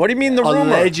 Ope. What do you mean the rumor?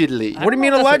 Allegedly. What do you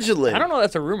mean allegedly? I don't know if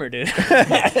that's a rumor, dude.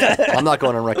 I'm not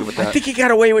going on record with I that. think he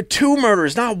got away with 2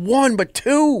 murders, not 1, but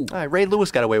 2. All right, Ray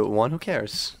Lewis got away with 1. Who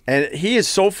cares? And he is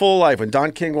so full of life. When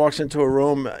Don King walks into a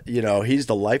room, he's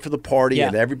the life of the party, Yeah.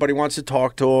 and everybody wants to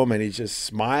talk to him, and he's just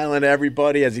smiling at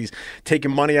everybody as he's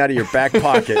taking money out of your back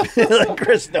pocket. Like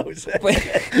Chris knows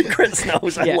it. Chris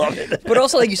knows. I love it. But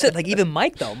also, like you said, like even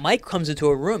Mike though, Mike comes into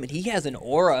a room and he has an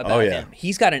aura about him.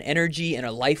 He's got an energy and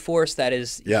a life force that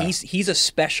is. Yeah. He's a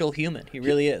special human. He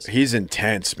really is. He's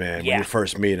intense, man, when Yeah. you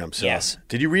first meet him. So. Yes.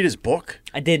 Did you read his book?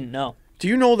 I didn't know. Do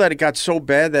you know that it got so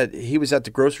bad that he was at the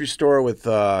grocery store with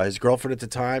his girlfriend at the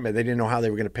time, and they didn't know how they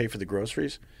were going to pay for the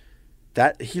groceries?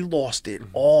 That he lost it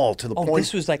all to the Oh, point.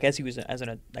 this was like as he was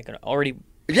already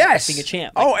Yes. being a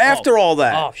champ. Oh, Like, after all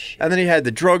that. Oh shit. And then he had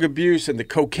the drug abuse and the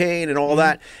cocaine and all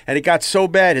that. And it got so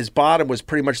bad, his bottom was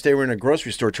pretty much they were in a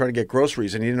grocery store trying to get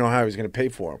groceries, and he didn't know how he was going to pay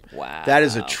for them. Wow. That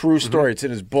is a true story. It's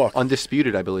in his book.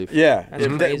 Undisputed, I believe. Yeah. That's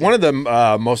crazy. One of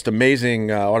the most amazing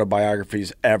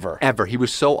autobiographies ever. Ever. He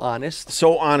was so honest.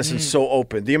 So honest and so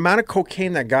open. The amount of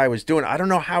cocaine that guy was doing, I don't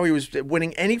know how he was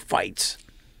winning any fights.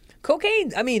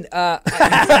 Cocaine. I mean, cocaine's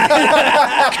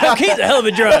a hell of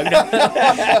a drug.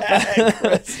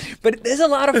 But there's a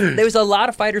lot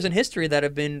of fighters in history that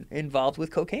have been involved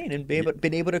with cocaine and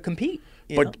been able to compete.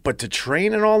 you know? But to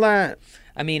train and all that,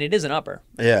 I mean, it is an upper.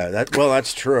 yeah,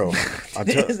 that's true.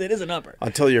 It is an upper.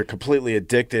 Until you're completely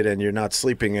addicted and you're not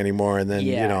sleeping anymore, and then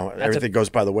Yeah, that's everything goes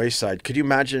by the wayside. Could you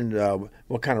imagine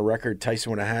what kind of record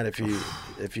Tyson would have had if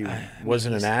he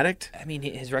wasn't an addict? I mean,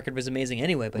 his record was amazing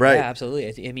anyway. But Right. yeah,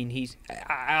 absolutely. I mean,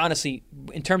 I honestly,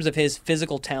 in terms of his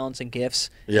physical talents and gifts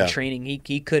Yeah. and training,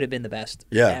 he could have been the best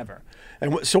ever.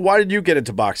 And so, why did you get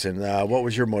into boxing? What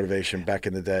was your motivation back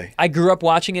in the day? I grew up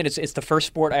watching it. It's the first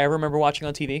sport I ever remember watching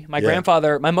on TV. My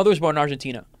mother was born in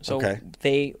Argentina, so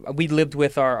we lived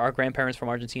with our grandparents from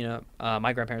Argentina,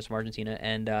 my grandparents from Argentina,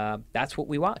 and that's what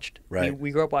we watched. Right.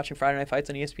 We grew up watching Friday Night Fights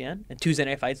on ESPN and Tuesday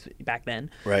Night Fights back then.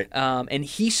 Right. And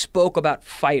he spoke about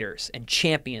fighters and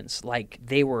champions like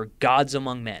they were gods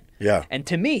among men. Yeah. And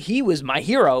to me, he was my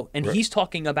hero, and he's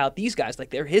talking about these guys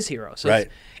like they're his heroes. So Right.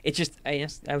 it's just I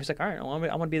was like, all right, I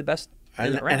want to be the best.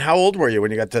 And how old were you when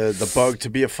you got the bug to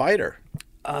be a fighter?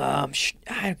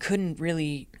 I couldn't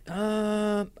really.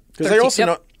 Because I also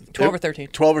know 12 or 13.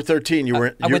 12 or 13. I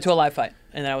went to a live fight,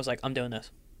 and then I was like, I'm doing this.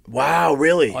 Wow,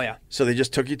 really? Oh, yeah. So they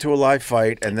just took you to a live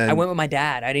fight, and then I went with my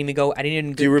dad. I didn't even go.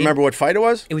 Do you remember what fight it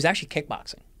was? It was actually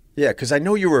kickboxing. Yeah, because I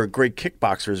know you were a great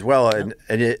kickboxer as well,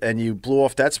 and you blew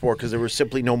off that sport because there was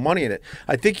simply no money in it.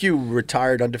 I think you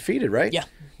retired undefeated, right? Yeah.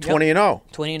 20-0.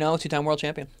 20-0, 2-time world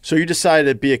champion. So you decided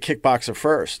to be a kickboxer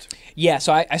first. Yeah,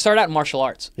 so I started out in martial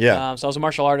arts. Yeah. So I was a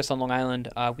martial artist on Long Island.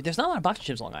 There's not a lot of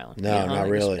boxing gyms on Long Island. No, not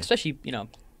really. Especially,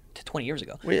 20 years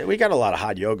ago. We got a lot of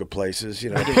hot yoga places,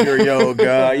 pure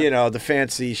yoga, the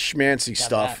fancy schmancy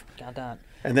stuff. Got that.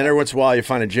 And then every once in a while you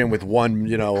find a gym with one,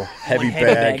 heavy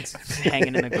bag.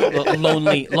 Hanging in the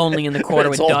lonely in the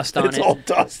corner with dust on it. It's all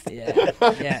dust. Yeah,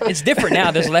 it's different now.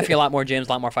 There's definitely a lot more gyms, a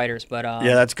lot more fighters. But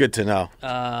yeah, that's good to know.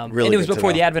 Really, and it was good to before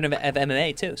know. the advent of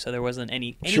MMA too, so there wasn't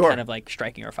any kind of like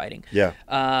striking or fighting. Yeah.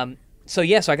 So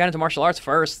I got into martial arts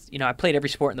first. I played every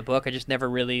sport in the book. I just never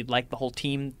really liked the whole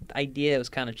team idea. It was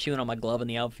kind of chewing on my glove in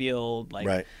the outfield,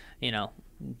 Right.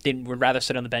 would rather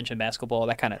sit on the bench in basketball,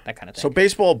 that kind of thing. So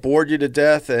baseball bored you to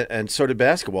death, and so did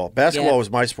basketball. Basketball Yeah.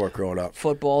 was my sport growing up.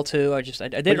 Football too. I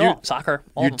did it all. Soccer.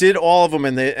 All You of them. did all of them,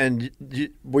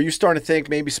 were you starting to think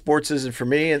maybe sports isn't for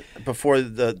me before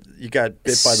you got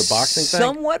bit by the boxing thing?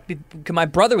 Somewhat. Because my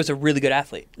brother was a really good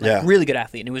athlete. Yeah. Really good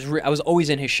athlete, and it was I was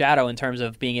always in his shadow in terms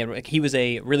of being able. He was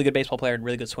a really good baseball player and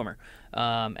really good swimmer.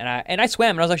 And I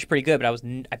swam, and I was actually pretty good, but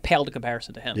I paled in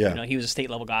comparison to him. Yeah. He was a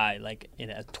state level guy, like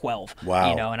at 12.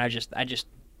 Wow. And I just I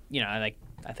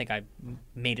think I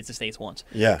made it to states once.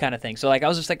 Yeah. Kind of thing. So I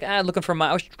was just like I was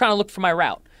trying to look for my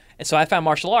route. And so I found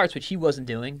martial arts, which he wasn't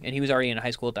doing, and he was already in high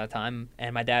school at that time.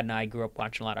 And my dad and I grew up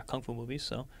watching a lot of kung fu movies,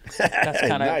 so that's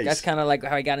kind of Nice. that's kind of like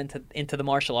how I got into the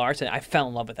martial arts, and I fell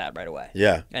in love with that right away.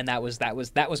 Yeah. And that was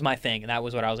my thing, and that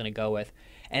was what I was going to go with.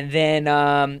 And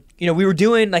then we were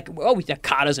doing we did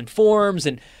katas and forms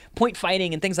and point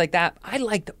fighting and things like that. I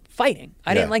liked fighting.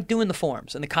 I didn't like doing the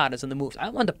forms and the katas and the moves. I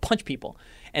wanted to punch people.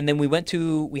 And then we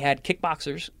had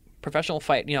kickboxers, professional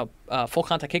fight, full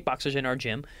contact kickboxers in our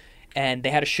gym. And they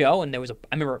had a show, and I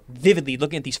remember vividly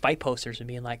looking at these fight posters and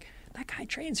being like, that guy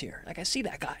trains here. Like, I see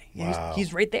that guy. Wow.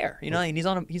 He's right there, and he's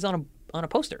on a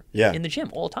poster Yeah. in the gym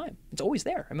all the time. It's always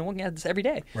there. I mean, looking at this every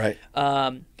day. Right.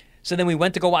 So then we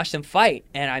went to go watch them fight,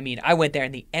 and I mean, I went there,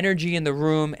 and the energy in the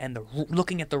room, and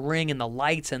looking at the ring and the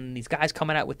lights, and these guys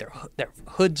coming out with their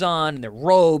hoods on and their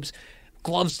robes,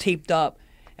 gloves taped up,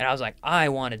 and I was like, I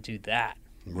want to do that.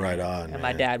 Right on. And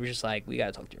my dad was just like, we got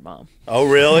to talk to your mom. Oh,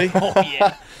 really? Oh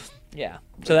yeah, yeah.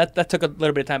 So that took a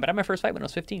little bit of time, but I had my first fight when I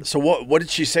was 15. So what did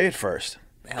she say at first?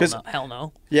 Hell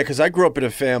no. Yeah, because I grew up in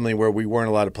a family where we weren't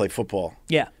allowed to play football.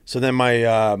 Yeah. So then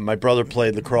my brother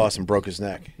played lacrosse and broke his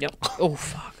neck. Yep. Oh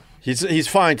fuck. He's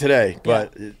fine today,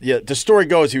 but yeah, the story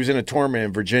goes he was in a tournament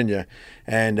in Virginia,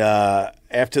 and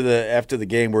after the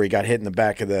game where he got hit in the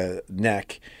back of the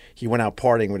neck, he went out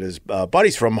partying with his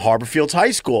buddies from Harborfields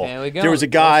High School. There we go. There was a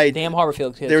guy. Those damn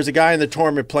Harborfield kids. There was a guy in the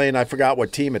tournament playing. I forgot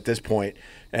what team at this point,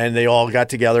 and they all got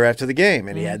together after the game,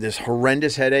 and he had this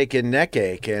horrendous headache and neck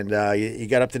ache, and he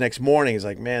got up the next morning. He's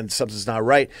like, "Man, something's not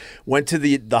right." Went to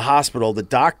the hospital. The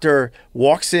doctor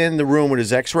walks in the room with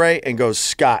his X-ray and goes,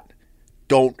 "Scott,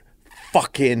 don't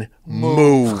fucking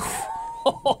move."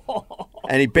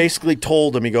 And he basically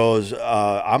told him, he goes,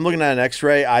 I'm looking at an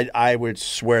X-ray. I would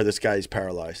swear this guy's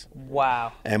paralyzed.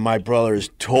 Wow. And my brother is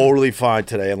totally fine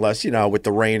today, unless, with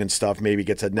the rain and stuff, maybe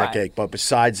gets a neck Right. ache. But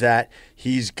besides that,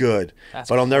 he's good. That's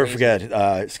but I'll never crazy.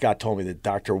 forget, Scott told me the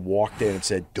doctor walked in and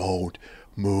said, don't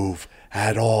move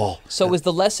at all. So was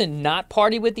the lesson not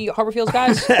party with the Harborfields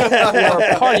guys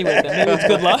or party with them? Maybe it's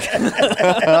good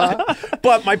luck.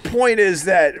 But my point is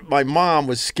that my mom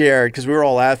was scared because we were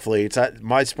all athletes.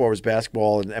 My sport was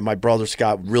basketball, and my brother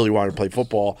Scott really wanted to play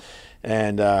football.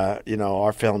 And,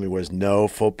 our family was no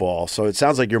football. So it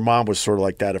sounds like your mom was sort of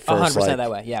like that at first. 100% that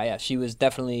way. Yeah, yeah. She was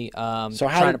definitely how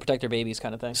trying did- to protect her babies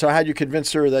kind of thing. So how'd you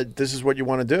convince her that this is what you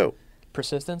want to do?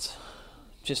 Persistence.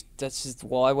 That's just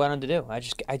all I wanted to do.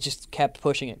 I just kept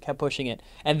pushing it,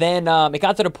 and then it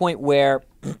got to the point where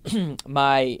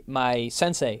my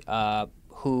sensei,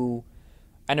 who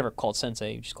I never called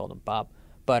sensei, just called him Bob,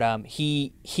 but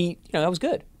he I was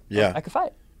good. Yeah. I could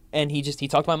fight, and he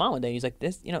talked to my mom one day. He's like,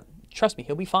 this, trust me,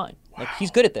 he'll be fine. Like he's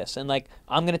good at this, and like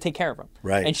I'm gonna take care of him.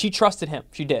 Right. And she trusted him.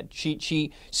 She did.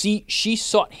 She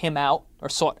sought him out, or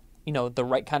sought the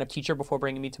right kind of teacher before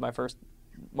bringing me to my first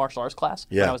martial arts class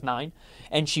when I was 9,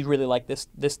 and she really liked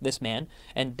this man,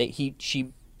 and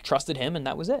she trusted him, and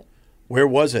that was it. Where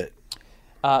was it?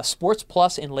 Sports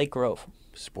Plus in Lake Grove,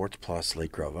 Sports Plus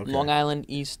Lake Grove. Okay. Long Island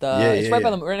East. Yeah, it's yeah, right by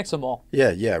yeah. right next to the mall. Yeah,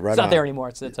 right It's not on. there anymore.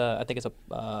 It's I think it's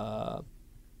a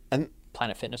And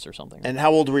Planet Fitness or something. and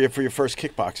how old were you for your first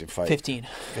kickboxing fight? 15.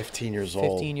 15 years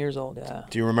old. 15 years old. Yeah.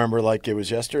 Do you remember like it was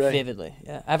yesterday? Vividly.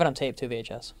 Yeah. I have it on tape too,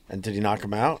 VHS. And did he knock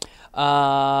him out?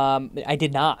 I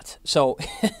did not. So,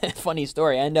 funny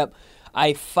story.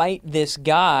 I fight this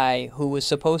guy who was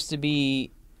supposed to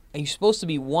be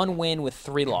one win with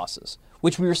 3 losses,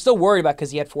 which we were still worried about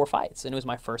because he had 4 fights, and it was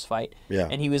my first fight. Yeah.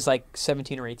 And he was like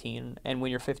 17 or 18, and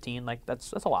when you're 15, like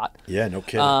that's a lot. Yeah, no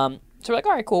kidding. So we're like,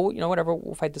 all right, cool, whatever,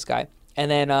 we'll fight this guy. And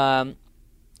then,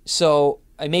 so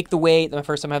I make the weight. My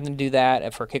first time having to do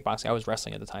that for kickboxing. I was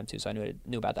wrestling at the time too, so I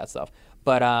knew about that stuff.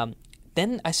 But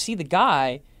then I see the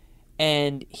guy,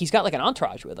 and he's got like an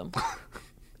entourage with him,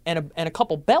 and a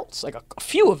couple belts, like a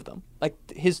few of them. Like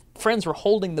his friends were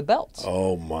holding the belts.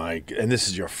 Oh my! And this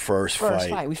is your first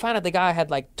fight. We found out the guy had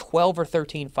like 12 or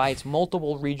 13 fights,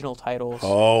 multiple regional titles.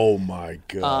 Oh my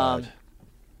God!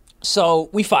 So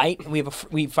we fight, and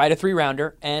we fight a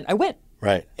 3-rounder, and I win.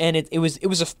 Right. And it was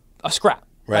a scrap,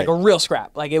 Right. like a real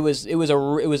scrap. Like it was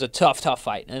a tough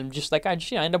fight, and just like I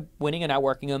ended up winning and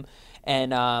outworking him,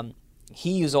 and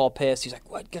he was all pissed. He's like,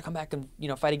 "What? Gotta come back and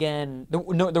fight again." There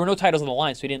were no titles on the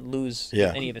line, so he didn't lose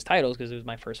any of his titles because it was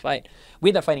my first fight. We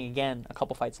ended up fighting again a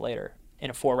couple fights later in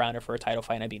a 4-rounder for a title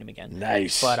fight, and I beat him again.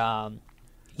 Nice. But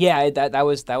yeah, that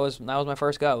was my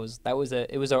first go.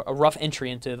 It was a rough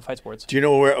entry into the fight sports. Do you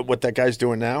know what that guy's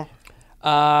doing now?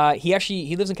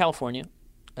 He lives in California,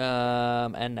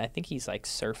 and I think he's like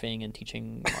surfing and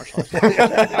teaching martial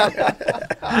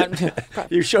arts.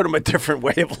 You showed him a different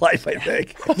way of life, I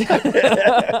think.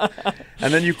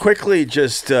 And then you quickly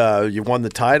just you won the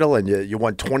title, and you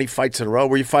won 20 fights in a row.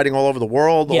 Were you fighting all over the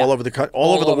world, Yeah. all over the world?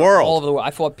 All over the world.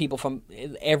 I fought people from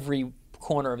every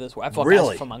corner of this world. I fought Really?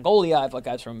 guys from Mongolia. I fought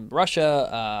guys from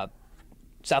Russia,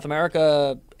 South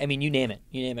America. I mean, you name it.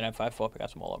 I fought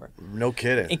guys from all over. No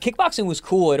kidding. And kickboxing was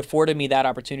cool. It afforded me that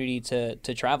opportunity to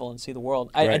travel and see the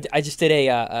world. Right. I just did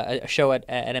a show at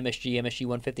MSG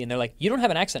 150, and they're like, "You don't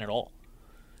have an accent at all."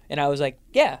 And I was like,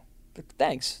 "Yeah,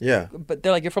 thanks. Yeah. But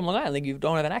they're like, you're from Long Island. Like, you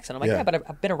don't have an accent. I'm like, Yeah. yeah, but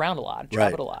I've been around a lot, Right.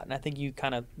 traveled a lot, and I think you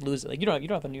kind of lose it. Like, you don't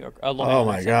have a New York, Long Oh Island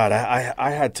my accent. God, I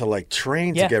had to like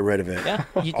train to Yeah. get rid of it. Yeah.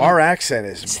 Our accent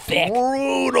is thick.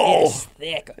 brutal. It's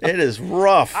thick. It is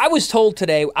rough. I was told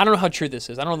today, I don't know how true this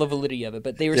is. I don't know the validity of it,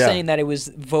 but they were Yeah. saying that it was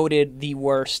voted the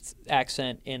worst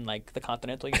accent in like the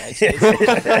continental United States.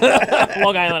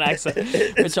 Long Island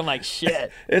accent, which I'm like,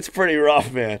 shit. It's pretty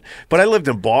rough, man. But I lived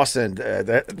in Boston.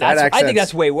 That accent. I think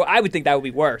that's way. I would think that would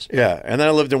be worse. Yeah, and then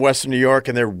I lived in Western New York,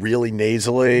 and they're really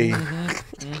nasally.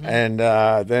 Mm-hmm. And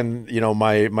then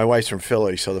my wife's from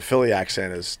Philly, so the Philly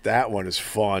accent that one is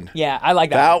fun. Yeah, I like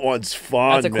that. That one's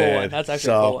fun, That's a cool man. one. That's actually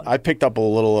so a cool one. I picked up a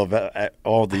little of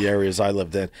all the areas I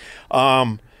lived in.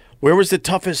 Where was the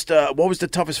toughest? What was the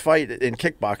toughest fight in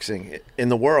kickboxing in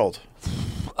the world?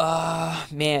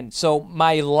 Man, so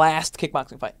my last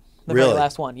kickboxing fight, the Really? very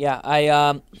last one,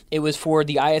 yeah, it was for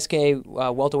the ISK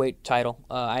welterweight title.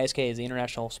 ISK is the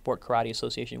International Sport Karate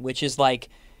Association, which is like,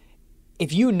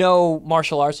 if you know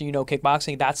martial arts and you know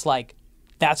kickboxing,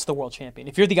 that's the world champion.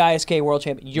 If you're the ISK world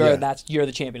champion, you're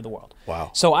the champion of the world.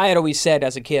 Wow. So I had always said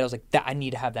as a kid, I was like, I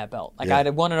need to have that belt. Like Yeah. I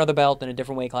had won another belt in a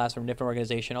different weight class from a different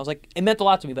organization. I was like, it meant a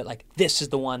lot to me, but like this is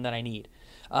the one that I need.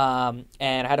 And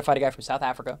I had to fight a guy from South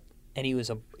Africa, and he was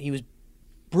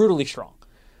brutally strong.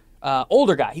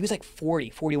 Older guy. He was like 40,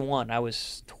 41. I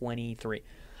was 23.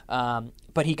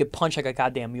 But he could punch like a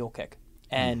goddamn mule kick.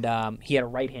 And he had a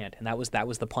right hand, and that was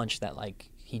the punch that like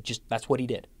that's what he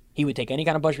did. He would take any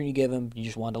kind of punishment you give him. You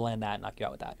just wanted to land that and knock you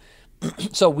out with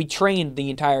that. So we trained the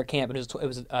entire camp. It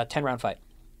was a 10-round fight.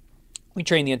 We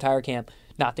trained the entire camp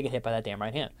not to get hit by that damn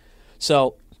right hand.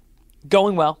 So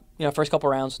going well, first couple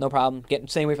rounds, no problem. Getting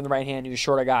staying away from the right hand. He was a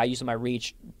shorter guy, using my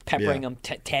reach, peppering him,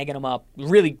 tagging him up,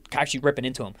 really actually ripping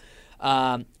into him.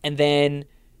 And then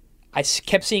I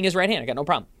kept seeing his right hand. I got no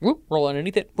problem. Whoop, roll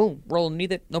underneath it. Boom, roll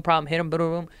underneath it. No problem. Hit him. Boom,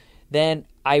 boom, boom. Then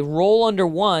I roll under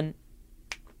one,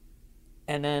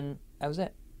 and then that was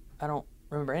it. I don't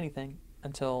remember anything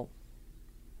until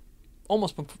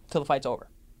almost till the fight's over.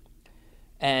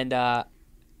 And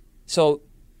so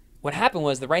what happened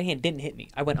was the right hand didn't hit me.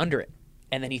 I went under it,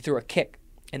 and then he threw a kick,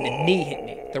 and the knee hit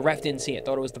me. The ref didn't see it;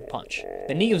 thought it was the punch.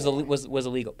 The knee was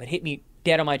illegal, but hit me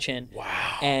dead on my chin.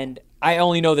 Wow! And I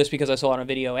only know this because I saw it on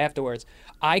video afterwards.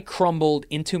 I crumbled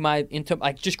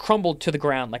just crumbled to the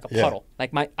ground like a puddle.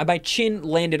 Like my chin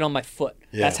landed on my foot.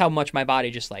 Yeah. That's how much my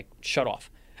body just like shut off,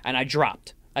 and I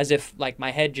dropped as if like my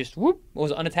head just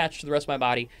was unattached to the rest of my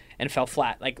body and fell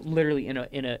flat, like literally in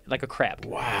a like a crab.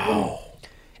 Wow!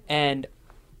 And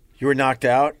You were knocked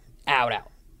out. out.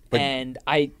 And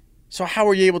I. So how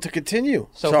were you able to continue?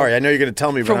 So Sorry, I know you're going to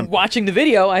tell me, but From watching the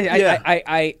video, Yeah.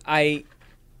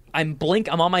 I'm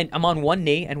I'm on one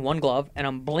knee and one glove, and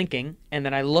I'm blinking, and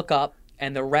then I look up,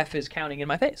 and the ref is counting in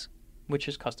my face, which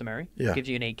is customary. Yeah. Gives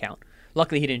you an 8 count.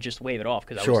 Luckily, he didn't just wave it off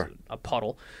because I Sure. was a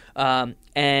puddle.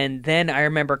 And then I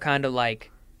remember kind of like,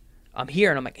 I'm here,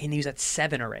 and I'm like, and he was at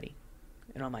 7 already,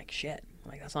 and I'm like, shit,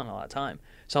 like that's not a lot of time.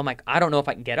 So I'm like, I don't know if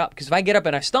I can get up, because if I get up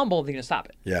and I stumble, they're gonna stop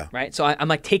it. Yeah. Right. So I'm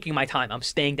like taking my time. I'm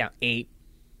staying down. 8,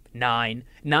 9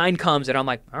 comes, and I'm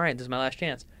like, all right, this is my last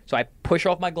chance. So I push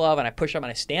off my glove, and I push up, and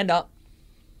I stand up,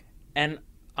 and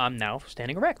I'm now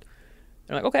standing erect.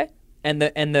 And I'm like, okay. And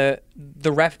the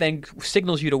ref then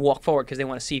signals you to walk forward because they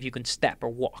want to see if you can step or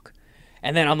walk.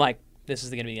 And then I'm like, this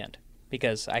is gonna be the end,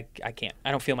 because I can't.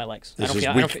 I don't feel my legs. I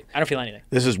don't feel anything.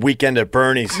 this is Weekend at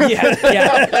Bernie's. Yeah.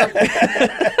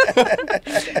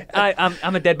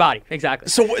 I'm a dead body. Exactly.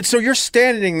 So you're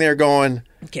standing there going,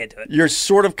 Can't do it. you're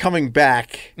sort of coming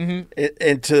back Mm-hmm.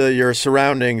 into your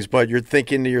surroundings, but you're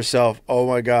thinking to yourself, oh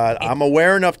my God, I'm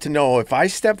aware enough to know if I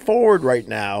step forward right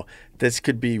now, this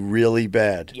could be really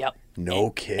bad. Yep. No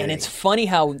kidding. And it's funny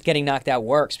how getting knocked out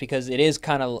works, because it is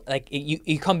kind of like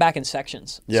you come back in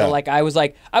sections. Yeah. So like I was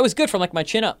good from like my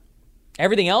chin up.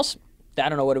 Everything else, I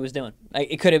don't know what it was doing.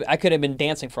 I could have been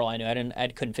dancing for all I knew. I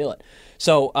couldn't feel it.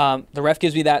 So the ref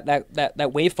gives me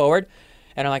that wave forward,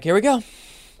 and I'm like, here we go.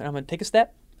 And I'm gonna take a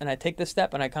step, and I take this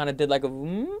step, and I kind of did like a,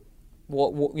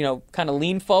 kind of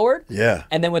lean forward. Yeah.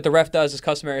 And then what the ref does is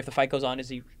customary if the fight goes on is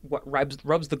he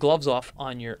rubs the gloves off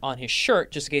on his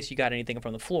shirt, just in case you got anything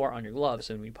from the floor on your gloves,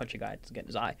 and when you punch a guy, it's get in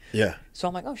his eye. Yeah. So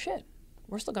I'm like, oh shit,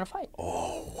 we're still gonna fight.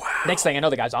 Oh wow. Next thing I know,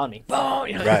 the guy's on me. Boom.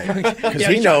 Right. Because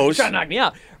he he's knows. trying to knock me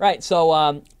out. Right. So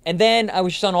and then I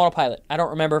was just on autopilot. I don't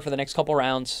remember for the next couple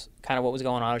rounds kind of what was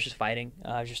going on. I was just fighting.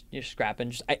 I was just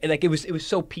scrapping. It was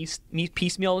so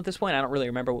piecemeal at this point. I don't really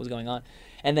remember what was going on.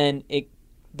 And then it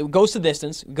goes to the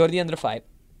distance. We go to the end of the fight,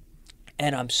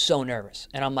 and I'm so nervous,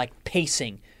 and I'm like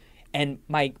pacing, And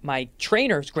my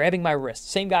trainer's grabbing my wrist.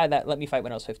 Same guy that let me fight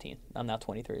when I was 15. I'm now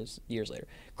 23 years later.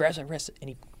 Grabs my wrist and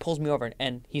he pulls me over,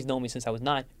 and he's known me since I was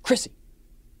 9. Chrissy,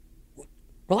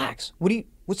 relax.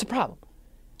 What's the problem?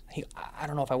 I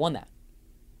don't know if I won that.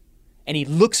 And he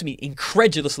looks at me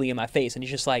incredulously in my face, and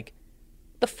he's just like,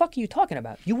 the fuck are you talking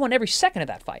about? You won every second of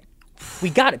that fight. We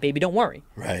got it, baby. Don't worry.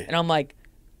 Right. And I'm like,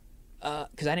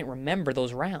 because I didn't remember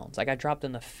those rounds. I got dropped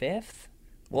in the 5th.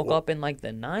 Woke up in like the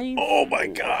 9th. Oh my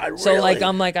God! So really? like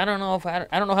I'm like I don't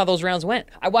know how those rounds went.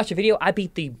 I watched a video. I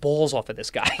beat the balls off of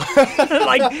this guy.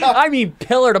 Like I mean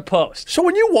pillar to post. So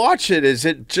when you watch it, is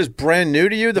it just brand new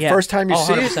to you the Yeah. first time you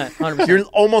see 100%, it? 100%. You're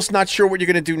almost not sure what you're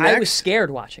going to do next. I was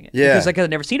scared watching it Yeah. because like I'd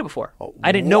never seen it before.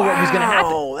 I didn't know what was going to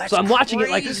happen. Wow, that's So I'm watching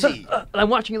crazy. it like I'm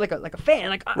watching it like a fan.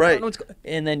 Like I Right. don't know what's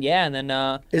and then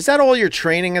Is that all your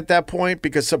training at that point?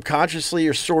 Because subconsciously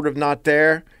you're sort of not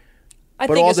there, I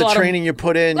but think all it's the a lot training you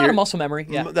put in, a lot you're- of muscle memory.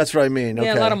 Yeah. That's what I mean. Okay.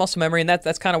 Yeah, a lot of muscle memory, and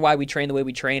that's kind of why we train the way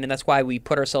we train, and that's why we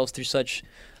put ourselves through such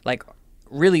like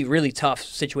really, really tough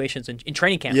situations in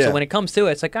training camp. Yeah. So when it comes to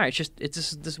it, it's like, all right,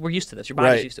 it's just we're used to this. Your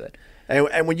body's Right. used to it.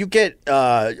 And when you get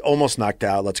almost knocked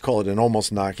out, let's call it an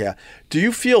almost knockout, do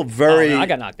you feel very... Oh, no, I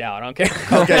got knocked out. I don't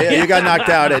care. Okay, yeah, you got knocked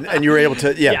out and you were able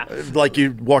to, Yeah. like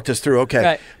you walked us through. Okay.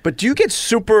 Right. But do you get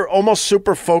almost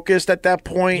super focused at that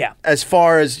point? Yeah. As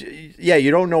far as,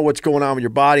 you don't know what's going on with your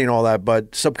body and all that,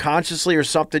 but subconsciously or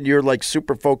something, you're like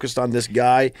super focused on this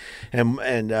guy and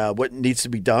what needs to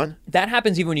be done? That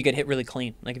happens even when you get hit really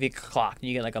clean. Like if you get clocked and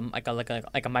you get like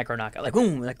a micro knockout, like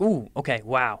boom, like ooh, okay,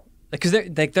 wow. Because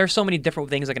there's so many different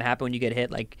things that can happen when you get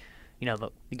hit. Like, you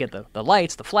get the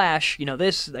lights, the flash,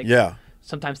 this. Like, Yeah.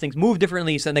 Sometimes things move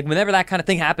differently. So like whenever that kind of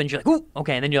thing happens, you're like, ooh,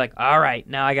 okay. And then you're like, all right,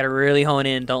 now I got to really hone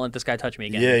in. Don't let this guy touch me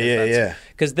again. Yeah.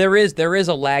 Because there is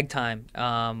a lag time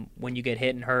when you get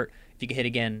hit and hurt. If you get hit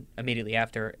again immediately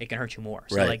after, it can hurt you more.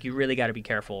 So Right. like you really got to be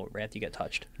careful right after you get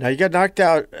touched. Now, you got knocked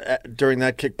out during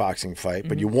that kickboxing fight,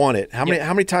 but you won it. How Mm-hmm. Yep.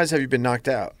 many times have you been knocked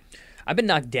out? I've been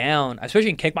knocked down, especially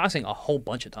in kickboxing, a whole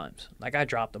bunch of times. Like I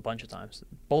dropped a bunch of times.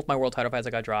 Both my world title fights, I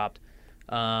got dropped.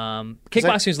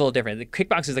 Kickboxing is a little different. The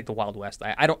kickboxing is like the Wild West.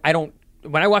 I don't.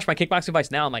 When I watch my kickboxing fights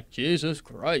now, I'm like, Jesus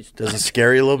Christ. Does it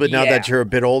scare you a little bit now Yeah. that you're a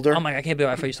bit older? I'm like, I can't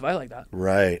believe I used to fight like that.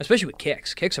 Right. Especially with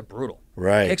kicks. Kicks are brutal.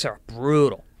 Right. Kicks are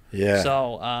brutal. Yeah.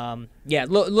 So a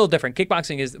little different.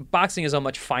 Boxing is a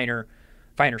much finer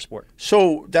sport.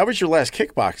 So that was your last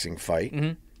kickboxing fight,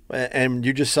 and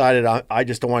you decided I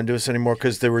just don't want to do this anymore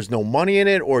because there was no money in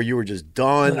it, or you were just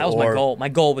done. That was my goal. My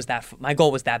goal was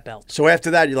that belt. So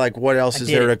after that, you're like, what else is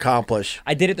did there it. to accomplish?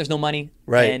 I did it. There's no money.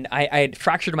 Right. And I had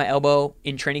fractured my elbow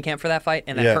in training camp for that fight,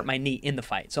 and I Yeah. hurt my knee in the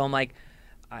fight. So I'm like,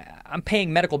 I'm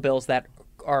paying medical bills that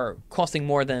are costing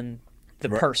more than the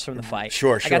purse from the fight.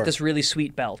 Sure. I got this really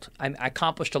sweet belt. I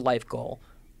accomplished a life goal.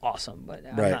 Awesome. But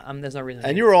Right. there's no reason.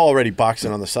 And you were already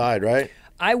boxing on the side, right?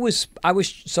 I was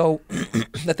so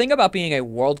the thing about being a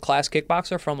world-class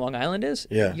kickboxer from Long Island is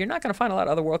you're not going to find a lot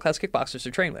of other world-class kickboxers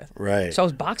to train with. Right. So I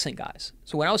was boxing guys.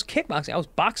 So when I was kickboxing, I was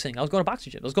boxing. I was going to boxing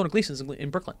gym. I was going to Gleason's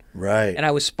in Brooklyn. Right. And I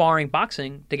was sparring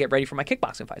boxing to get ready for my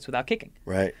kickboxing fights without kicking.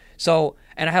 Right. So,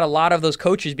 and I had a lot of those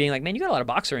coaches being like, man, you got a lot of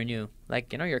boxer in you.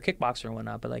 Like, you're a kickboxer and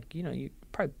whatnot, but like, you're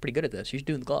probably pretty good at this. You should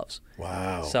do the gloves.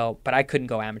 Wow. So, but I couldn't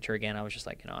go amateur again. I was just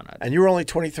like, And you were only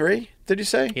 23, did you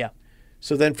say? yeah.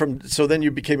 So then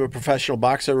you became a professional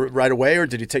boxer right away, or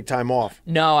did you take time off?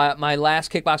 No, my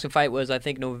last kickboxing fight was I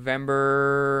think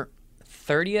November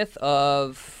 30th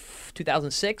of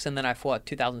 2006, and then I fought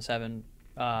 2007,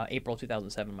 April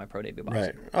 2007, my pro debut boxing.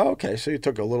 Right. Oh, okay. So you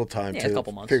took a little time Yeah, a to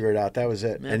couple months. figure it out. That was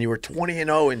it. And you were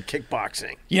 20-0 in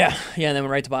kickboxing. Yeah, and then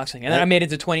went right to boxing, and then I made it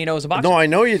to 20-0 as a boxer. No, I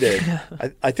know you did.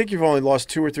 I think you've only lost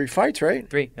 2 or 3 fights, right?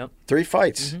 3. Yep. 3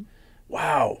 fights.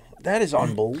 Wow. That is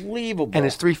unbelievable. And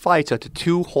his 3 fights are to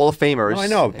 2 Hall of Famers. Oh, I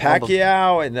know.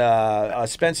 Pacquiao and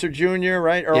Spencer Jr.,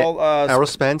 right? Errol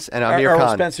Spence and Amir Errol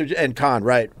Khan. Spencer and Khan,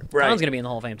 right. Khan's gonna be in the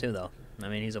Hall of Fame too, though. I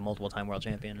mean, he's a multiple-time world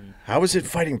champion. And How was it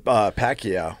fighting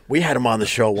Pacquiao? We had him on the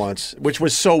show once, which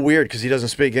was so weird because he doesn't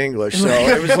speak English. So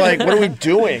it was like, what are we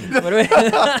doing?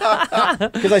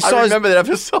 Because I remember that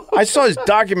episode. I saw his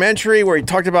documentary where he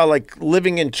talked about like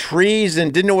living in trees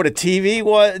and didn't know what a TV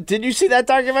was. Did you see that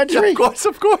documentary?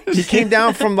 Of course. He came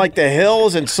down from like the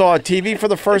hills and saw a TV for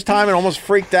the first time and almost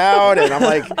freaked out. And I'm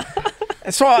like,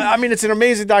 and so I mean, it's an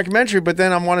amazing documentary. But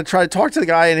then I want to try to talk to the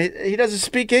guy, and he doesn't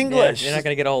speak English. you're not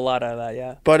gonna get a whole lot out of that,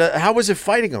 yeah. But how was it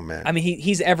fighting him, man? I mean,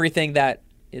 he's everything that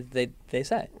they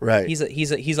say. Right.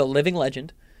 He's a living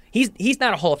legend. he's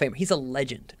not a Hall of Famer. He's a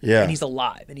legend. Yeah. And he's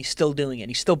alive, and he's still doing it. And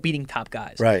he's still beating top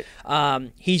guys. Right.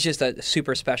 He's just a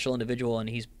super special individual, and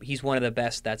he's one of the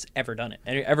best that's ever done it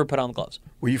and ever put on the gloves.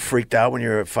 Were you freaked out when you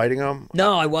were fighting him?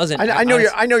 No, I wasn't. I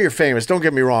know you're famous. Don't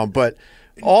get me wrong, but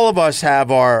all of us have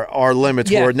our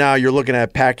limits. Yeah. Where now you're looking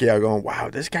at Pacquiao, going, "Wow,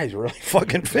 this guy's really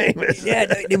fucking famous." Yeah,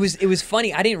 no, it was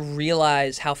funny. I didn't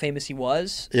realize how famous he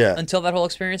was until that whole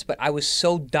experience. But I was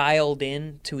so dialed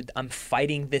in to I'm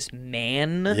fighting this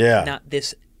man, not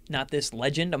this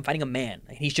legend. I'm fighting a man.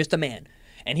 He's just a man,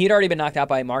 and he had already been knocked out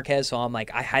by Marquez. So I'm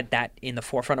like, I had that in the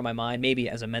forefront of my mind, maybe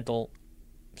as a mental,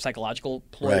 psychological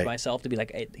ploy to myself to be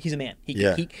like, hey, he's a man.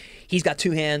 He's got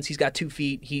 2 hands. He's got 2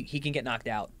 feet. He can get knocked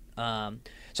out.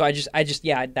 So I just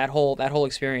that whole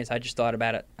experience, I just thought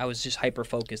about it. I was just hyper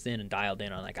focused in and dialed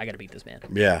in on like, I got to beat this man.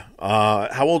 Yeah.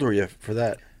 How old were you for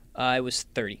that? I was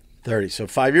 30. 30. So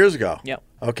 5 years ago. Yep.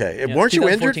 Okay. Yeah, Weren't you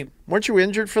 2014. injured? Weren't you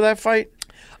injured for that fight?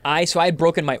 I had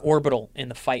broken my orbital in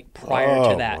the fight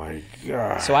prior to that. Oh my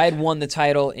god. So I had won the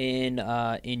title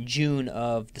in June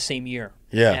of the same year.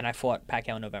 Yeah. And I fought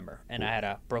Pacquiao in November, and I had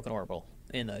a broken orbital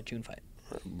in the June fight.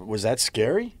 Was that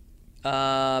scary?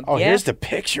 Yeah. Here's the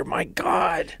picture. My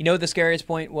God. You know what the scariest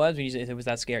point was? When you said it was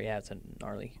that scary. Yeah, it's a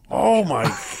gnarly. Oh my.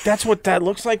 That's what that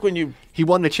looks like when you. He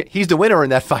won he's the winner in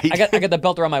that fight. I got the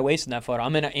belt around my waist in that photo.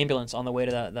 I'm in an ambulance on the way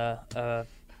to the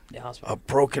hospital. A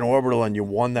broken orbital and you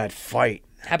won that fight.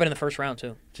 Happened in the first round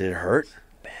too. Did it hurt?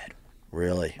 Bad.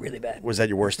 Really? Really bad. Was that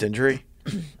your worst injury?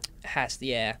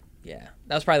 Yeah.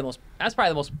 That was probably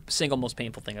the most single most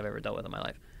painful thing I've ever dealt with in my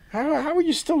life. How are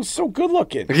you still so good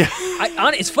looking? Yeah.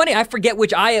 It's funny. I forget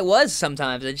which eye it was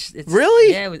sometimes. It's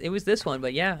Really? Yeah, it was this one.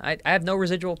 But yeah, I have no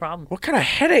residual problem. What kind of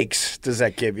headaches does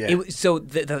that give you? So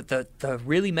the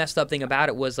really messed up thing about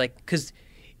it was like, because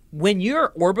when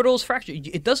your orbital's fractured,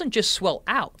 it doesn't just swell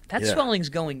out. That swelling's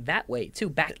going that way too,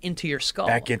 back into your skull.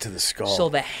 Back into the skull. So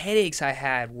the headaches I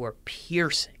had were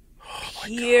piercing.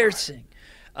 Piercing.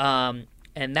 And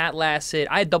that lasted,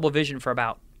 I had double vision for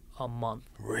about a month.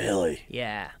 Really?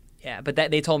 Yeah. But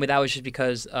they told me that was just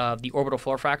because the orbital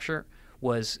floor fracture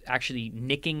was actually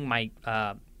nicking my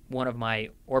one of my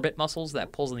orbit muscles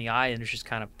that pulls in the eye, and it's just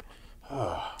kind of.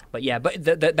 But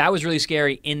that was really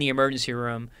scary in the emergency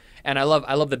room, and I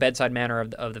love the bedside manner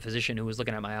of the physician who was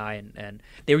looking at my eye, and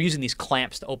they were using these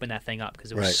clamps to open that thing up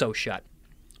because it was so shut,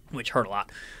 which hurt a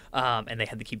lot. And they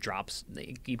had to keep drops,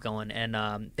 they keep going,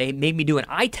 and they made me do an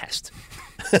eye test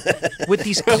with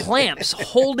these clamps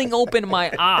holding open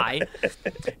my eye,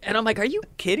 and I'm like, "Are you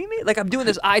kidding me?" Like I'm doing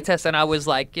this eye test, and I was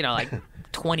like, like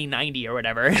 2090 or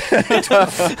whatever, and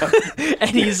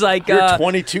he's like, "You're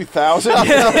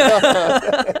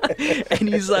 22,000," and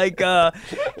he's like,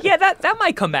 "Yeah, that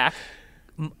might come back."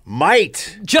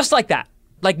 Might. Just like that,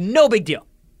 like no big deal.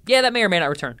 Yeah, that may or may not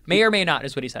return. May or may not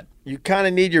is what he said. You kind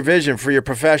of need your vision for your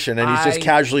profession, and he's just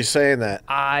casually saying that.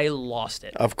 I lost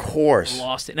it. Of course.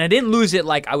 Lost it. And I didn't lose it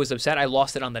like I was upset. I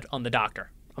lost it on the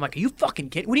doctor. I'm like, are you fucking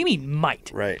kidding? What do you mean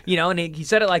might? Right. And he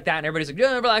said it like that, and everybody's like,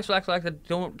 yeah, relax.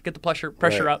 Don't get the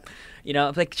pressure up.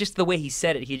 Like just the way he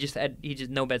said it, he just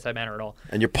no bedside manner at all.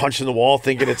 And you're punching the wall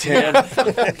thinking it's him.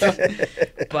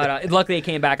 But luckily it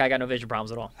came back. I got no vision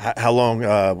problems at all. How long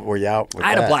were you out with I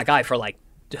had that? a black eye for like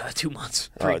 2 months,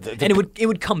 and it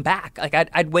would come back. Like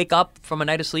I'd wake up from a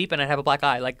night of sleep and I'd have a black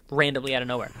eye, like randomly out of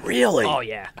nowhere. Really? Oh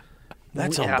yeah,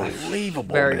 that's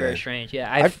unbelievable. Very man. very strange.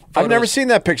 Yeah, I've never seen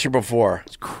that picture before.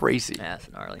 It's crazy. Yeah,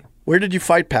 it's gnarly. Where did you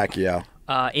fight Pacquiao?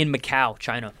 In Macau,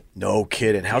 China. No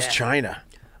kidding. How's China?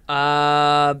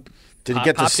 Did you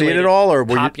get to see it at all, or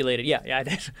were populated? Yeah, I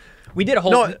did. We did a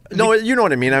whole. No, you know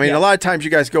what I mean. I mean, a lot of times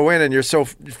you guys go in and you're so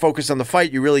focused on the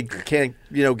fight, you really can't,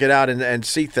 get out and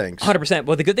see things. 100%.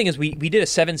 Well, the good thing is we did a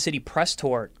 7-city press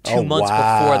tour 2 months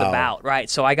before the bout, right?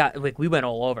 So we went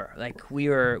all over. Like we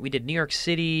did New York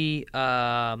City,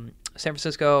 San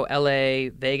Francisco, L.A.,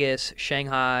 Vegas,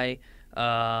 Shanghai,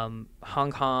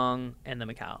 Hong Kong, and then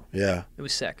Macau. Yeah, it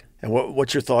was sick. And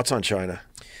what's your thoughts on China?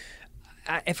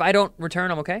 If I don't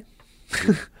return, I'm okay.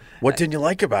 What didn't you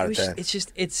like about it then?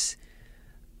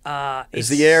 Is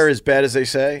the air as bad as they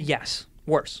say? Yes,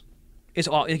 worse. It's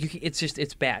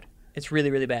bad. It's really,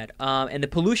 really bad. And the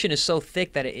pollution is so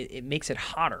thick that it makes it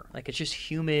hotter. Like it's just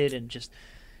humid and just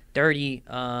dirty.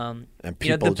 And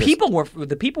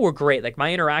the people were great. Like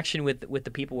my interaction with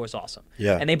the people was awesome.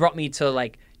 Yeah. And they brought me to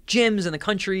like gyms in the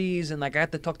countries, and like I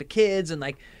got to talk to kids and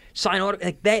like sign order.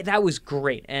 Like that was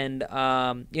great. And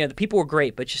the people were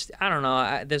great, but just I don't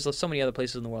know. There's so many other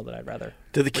places in the world that I'd rather.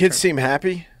 Did the kids seem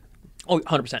happy? Oh,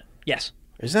 100%. Yes.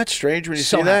 Isn't that strange when you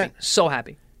so see happy. that? So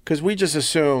happy. Because we just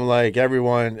assume like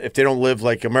everyone, if they don't live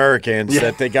like Americans,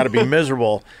 that they got to be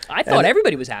miserable. I thought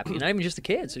everybody was happy, not even just the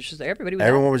kids. It's just everybody was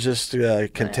Everyone happy. was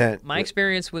just content. My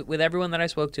experience with everyone that I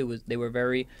spoke to was they were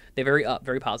very up,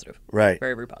 very positive. Right.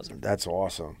 Very, very positive. That's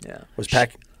awesome. Yeah. Was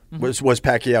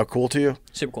Pacquiao cool to you?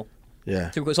 Super cool.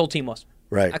 Yeah. Super cool. His whole team was.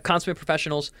 Right. Consummate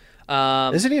professionals.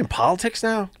 Isn't he in politics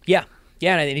now? Yeah.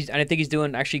 Yeah, and I think he's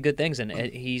doing actually good things, and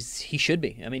he should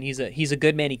be. I mean, he's a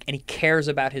good man, and he cares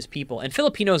about his people. And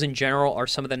Filipinos in general are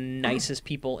some of the nicest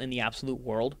people in the absolute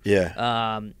world.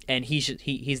 Yeah. And he's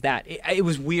that. It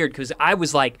was weird because I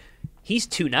was like, he's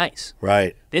too nice.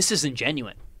 Right. This isn't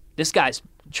genuine. This guy's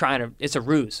trying to. It's a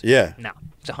ruse. Yeah. No,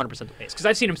 it's 100% the case because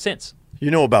I've seen him since. You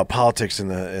know about politics in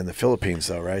the Philippines,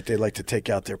 though, right? They like to take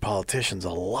out their politicians a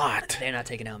lot. They're not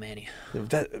taking out Manny.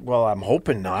 Well, I'm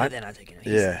hoping not. They're not taking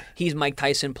out. He's Mike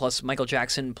Tyson plus Michael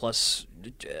Jackson plus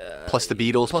the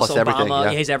Beatles, plus Obama. everything.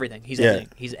 Yeah. He's everything. He's everything.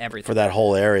 He's everything For that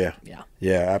whole area. Yeah.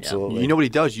 Yeah, absolutely. You know what he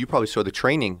does? You probably saw the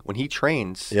training. When he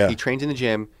trains, he trains in the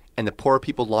gym, and the poor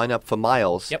people line up for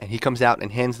miles, and he comes out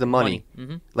and hands them money.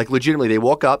 Mm-hmm. Like, legitimately, they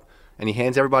walk up, and he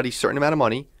hands everybody a certain amount of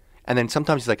money, and then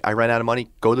sometimes he's like, I ran out of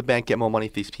money. Go to the bank, get more money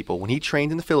for these people. When he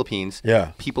trains in the Philippines,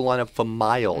 people line up for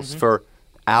miles, for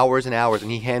hours and hours,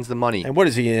 and he hands them money. And what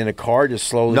is he, in a car just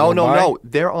slowly No. going by?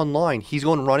 They're online. He's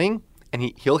going running, and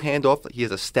he'll hand off. He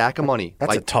has a stack of money.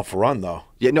 That's a tough run, though.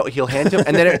 Yeah, no, he'll hand him,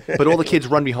 and then but all the kids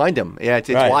run behind him. Yeah, it's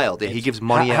wild. He gives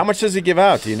money out. How much does he give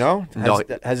out? Do you know? No.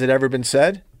 Has it ever been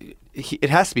said? It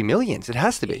has to be millions. It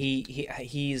has to be.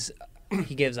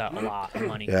 He gives out a lot of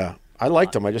money. Yeah. I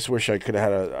liked him. I just wish I could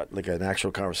have had an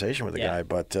actual conversation with the guy.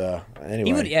 But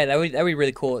anyway, that would be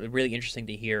really cool, really interesting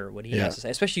to hear what he has to say.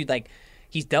 Especially like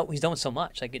he's done with so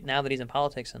much. Like now that he's in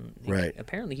politics, and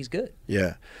apparently he's good.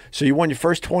 Yeah. So you won your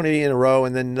first 20 in a row,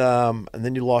 and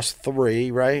then you lost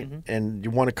 3, right? Mm-hmm. And you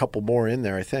won a couple more in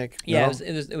there, I think. Yeah, no?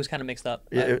 it was kind of mixed up.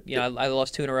 Yeah, I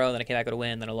lost 2 in a row, then I came back with a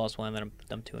win, then I lost 1, then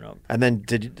I'm 2 in a row. And then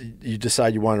did you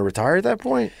decide you wanted to retire at that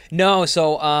point? No,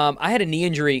 so I had a knee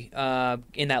injury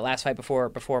in that last fight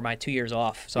before my 2 years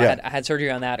off. So I had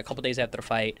surgery on that a couple days after the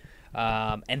fight.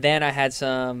 And then I had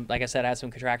some, like I said, I had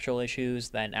some contractual issues.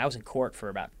 Then I was in court for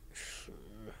about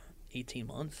 18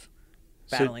 months,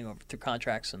 battling over through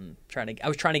contracts and I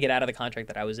was trying to get out of the contract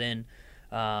that I was in.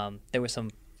 There was some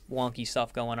wonky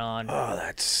stuff going on. Oh,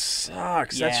 that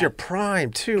sucks. That's your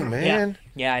prime too, man.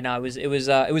 Yeah, I know. It was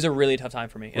a really tough time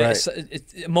for me. Right.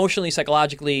 It's emotionally,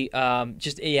 psychologically, a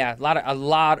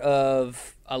lot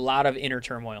of inner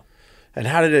turmoil. And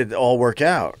how did it all work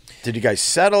out? Did you guys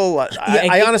settle?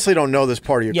 I honestly don't know this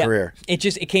part of your career.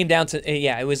 It came down to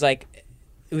it was like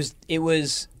it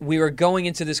was we were going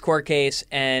into this court case,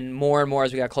 and more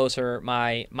as we got closer,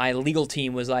 my legal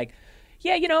team was like,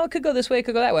 yeah, it could go this way, it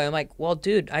could go that way. I'm like, well,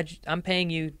 dude, I'm paying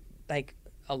you like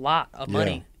a lot of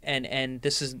money, and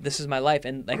this is my life,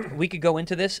 and like we could go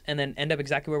into this and then end up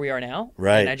exactly where we are now.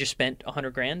 Right. And I just spent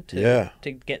 $100,000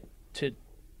 to get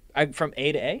from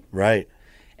A to A. Right.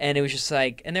 And it was just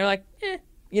like, and they're like,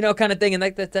 kind of thing, and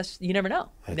like that's you never know.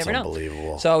 You That's never know.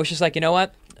 unbelievable. So I was just like, you know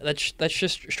what? Let's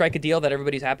just strike a deal that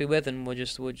everybody's happy with, and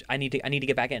I need to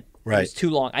get back in. Right. It was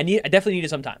too long. I definitely needed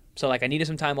some time. So like I needed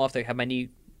some time off to have my knee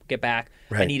get back.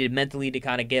 Right. I needed mentally to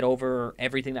kind of get over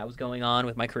everything that was going on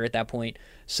with my career at that point.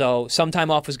 So some time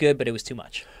off was good, but it was too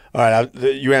much. All right,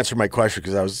 you answered my question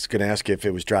because I was going to ask you if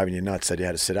it was driving you nuts that you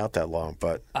had to sit out that long,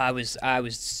 but I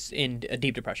was in a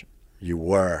deep depression. You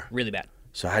were really bad.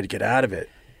 So how'd you get out of it?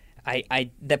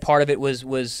 That part of it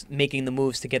was making the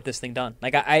moves to get this thing done.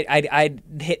 Like I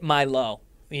hit my low,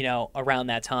 around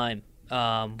that time.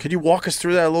 Could you walk us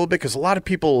through that a little bit? Because a lot of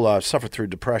people suffer through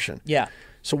depression. Yeah.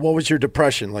 So what was your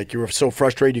depression? Like you were so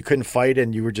frustrated you couldn't fight,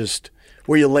 and you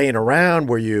were you laying around?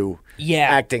 Were you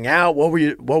acting out? What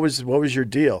was your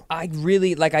deal? I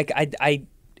really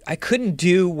I couldn't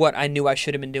do what I knew I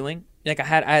should have been doing.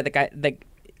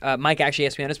 Mike actually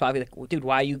asked me on his podcast, like, dude,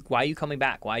 why are you coming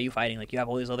back? Why are you fighting? Like, you have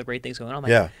all these other great things going on.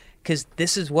 I'm like, because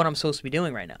this is what I'm supposed to be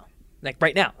doing right now. Like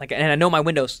right now, and I know my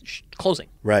window's closing.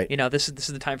 Right. This is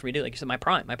the time for me to do. Like you said, my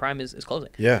prime is closing.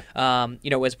 Yeah.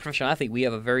 As a professional athlete, we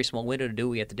have a very small window to do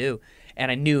what we have to do,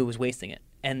 and I knew it was wasting it.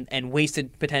 And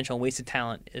wasted potential and wasted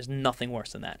talent is nothing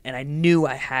worse than that. And I knew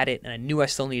I had it, and I knew I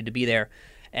still needed to be there,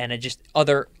 and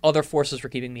other forces were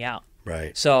keeping me out.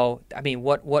 Right. So I mean,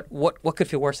 what could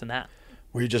feel worse than that?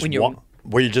 Were you just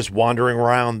Were you just wandering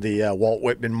around the Walt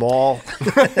Whitman Mall?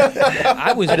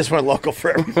 I was. I just went local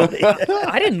for everybody.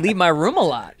 I didn't leave my room a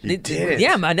lot. You did?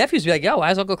 Yeah, my nephews be like, "Yo, why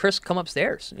does Uncle Chris come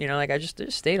upstairs?" You know, like I just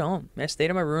stayed home. I stayed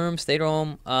in my room, stayed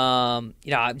home.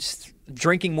 You know, I'm just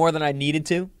drinking more than I needed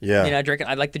to. Yeah. You know,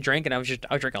 I like to drink, and I was drinking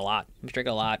a lot. I was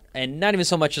drinking a lot, and not even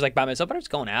so much as like by myself, but I was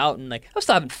going out and like I was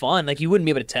still having fun. Like you wouldn't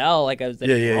be able to tell like I was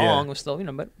anything wrong. I was still, you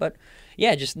know, but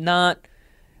yeah, just not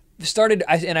started.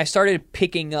 I started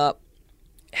picking up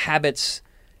habits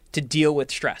to deal with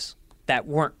stress that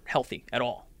weren't healthy at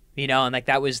all, you know, and like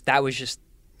that was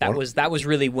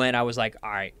really when I was like, all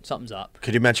right, something's up.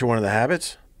 Could you mention one of the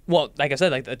habits? Well, like I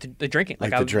said, like the drinking,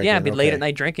 Like I the would, drinking, I'd be late okay. at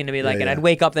night drinking to be like, Yeah, and yeah. I'd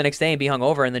wake up the next day and be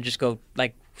hungover and then just go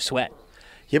like sweat.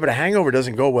 Yeah, but a hangover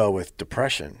doesn't go well with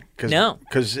depression. No.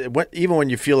 Because even when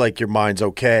you feel like your mind's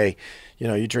okay, you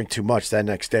know, you drink too much, that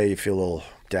next day you feel a little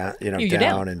down, you know, You're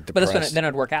down and But depressed. that's when then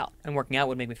I'd work out, and working out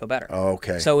would make me feel better. Oh,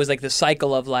 okay. So it was like the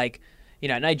cycle of like, you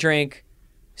know, at night drink,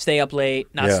 stay up late,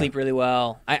 not Yeah. sleep really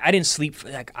well. I didn't sleep for,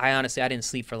 like I didn't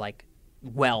sleep for like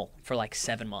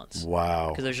 7 months.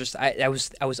 Wow. Because I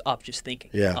was up just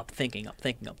thinking, Yeah. up thinking.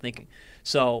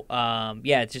 So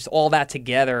yeah, it's just all that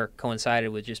together coincided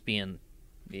with just being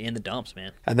in the dumps,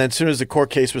 man. And then as soon as the court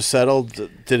case was settled,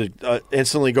 did it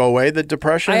instantly go away, the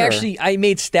depression? I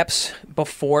made steps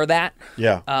before that.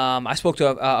 Yeah. I spoke to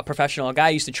a professional, a guy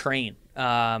I used to train,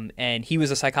 and he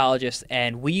was a psychologist,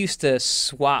 and we used to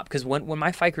swap because when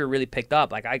my fight career really picked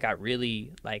up, like I got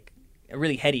really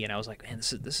heady, and I was like, man,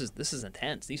 this is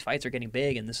intense. These fights are getting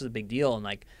big, and this is a big deal. And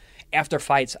like after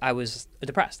fights, I was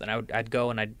depressed, and I'd go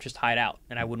and I'd just hide out,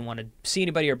 and I wouldn't want to see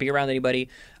anybody or be around anybody.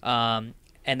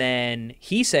 And then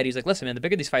he's like, listen, man, the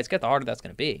bigger these fights get, the harder that's going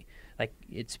to be. Like,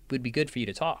 would be good for you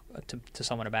to talk to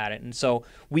someone about it. And so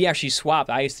we actually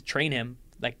swapped. I used to train him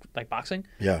like boxing.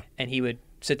 Yeah. And he would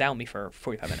sit down with me for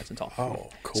 45 minutes and talk. Oh,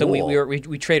 cool. So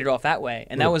we traded off that way,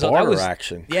 and that was barter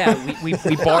action. Yeah, we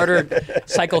bartered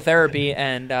psychotherapy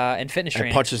and fitness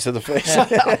training. Punches to the face.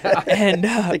 And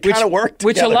They kind of worked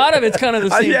which a together. lot of it's kind of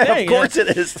the same yeah, thing. of course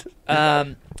it is.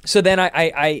 So then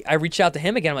I reached out to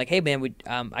him again. I'm like, hey man,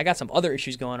 I got some other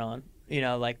issues going on. You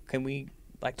know, like can we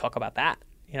like talk about that?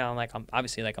 You know, I'm like I'm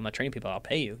not training people. I'll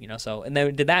pay you. You know, so and then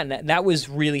we did that, and that was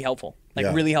really helpful. Like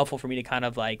Yeah. really helpful for me to kind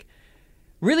of like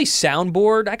really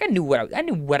soundboard. Like I knew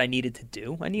what I needed to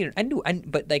do.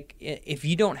 But like if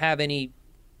you don't have any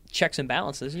checks and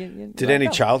balances, you Did let any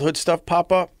go. childhood stuff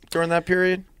pop up during that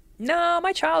period? No,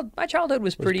 my childhood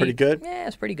was pretty good? Yeah,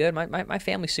 it's pretty good. My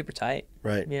family's super tight.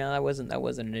 Right. You know, that wasn't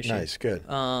an issue. Nice, good. You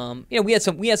know, we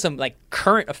had some like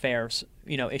current affairs,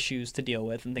 you know, issues to deal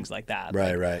with and things like that.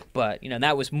 Right, Like, right. But you know,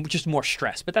 that was just more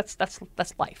stress. But that's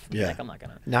life. Yeah. Like I'm not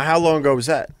gonna. Now, how long ago was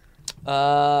that?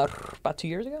 About 2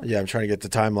 years ago. Yeah, I'm trying to get the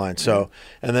timeline. So,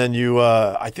 and then you,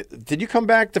 did you come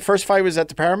back? The first fight was at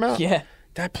the Paramount? Yeah,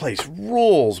 That place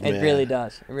rules, man. it really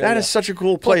does. It really That does. is such a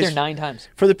cool Fought place. there 9 times.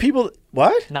 For the people,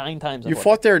 what? 9 times. I You fought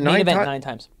fought there Main 9 event times? 9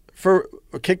 times. For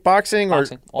kickboxing Boxing,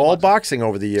 or all all boxing. boxing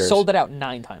over the years? Sold it out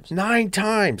 9 times. 9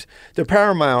 times. The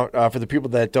Paramount, for the people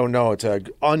that don't know, it's an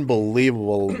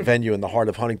unbelievable venue in the heart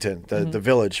of Huntington, the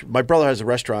Village. My brother has a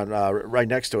restaurant right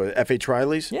next to it, F.H.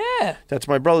 Riley's. Yeah. That's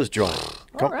my brother's joint.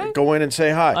 Go, right. go in and say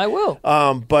hi. I will.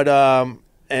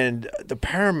 And the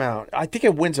Paramount, I think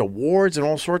it wins awards and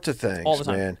all sorts of things, All the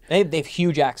time. man. They have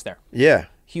huge acts there. Yeah.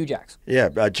 Huge acts. Yeah,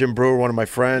 Jim Brewer, one of my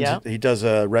friends, Yeah. he does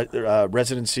a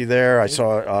residency there. I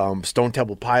saw Stone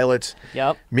Temple Pilots.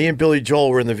 Yep. Me and Billy Joel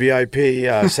were in the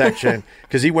VIP section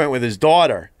because he went with his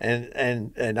daughter,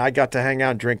 and I got to hang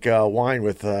out and drink wine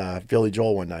with Billy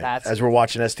Joel one night as we're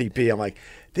watching STP. I'm like,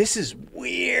 this is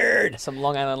weird. Some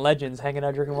Long Island legends hanging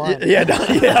out drinking wine. Yeah,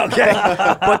 okay.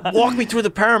 But walk me through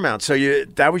the Paramount. So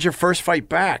that was your first fight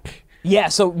back. Yeah,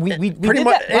 so we Pretty did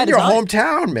much that by in your design.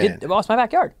 hometown, man. Well, it's my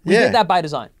backyard. We Yeah. did that by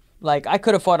design. Like I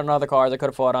could have fought on other cards. I could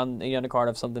have fought on the undercard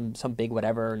of some big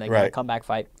whatever, and like a Right. comeback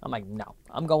fight. I'm like, no,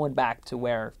 I'm going back to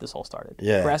where this all started.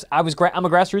 Yeah. I'm a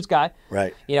grassroots guy.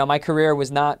 Right. You know, my career was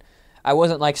not. I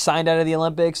wasn't like signed out of the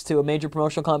Olympics to a major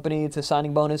promotional company to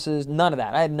signing bonuses. None of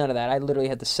that. I had none of that. I literally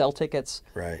had to sell tickets.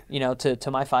 Right. You know, to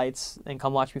my fights and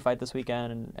come watch me fight this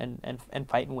weekend and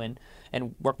fight and win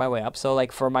and work my way up. So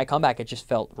like for my comeback, it just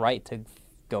felt right to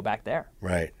go back there.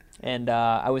 Right. And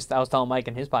I was telling Mike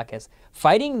in his podcast,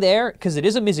 fighting there, because it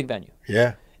is a music venue,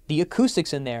 Yeah. the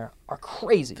acoustics in there are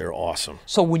crazy. They're awesome.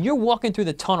 So when you're walking through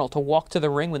the tunnel to walk to the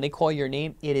ring, when they call your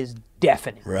name, it is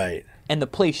deafening. Right. And the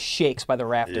place shakes by the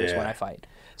rafters Yeah. when I fight.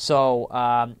 So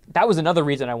that was another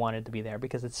reason I wanted to be there,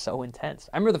 because it's so intense.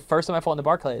 I remember the first time I fought in the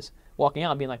Barclays, walking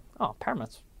out and being like, oh,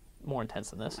 Paramount's more intense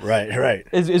than this. Right.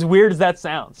 As weird as that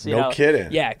sounds. You No know?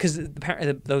 kidding. Yeah, because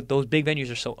those big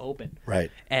venues are so open.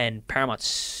 Right. And Paramount's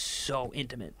so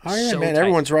intimate. Oh yeah, so man. tight.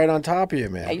 Everyone's right on top of you,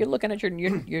 man. Yeah, you're looking at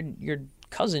your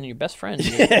cousin, your best friend.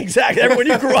 Yeah, exactly. Everyone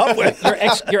you grew up with.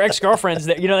 Your ex-girlfriends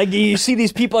that like you see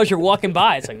these people as you're walking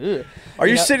by. It's like, ugh. Are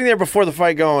you know? sitting there before the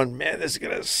fight going, man, this is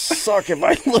going to suck if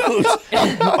I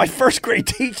lose? My first grade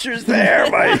teacher's there.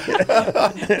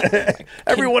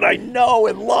 Everyone I know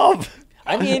and love.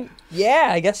 I mean, yeah,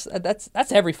 I guess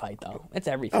that's every fight though. It's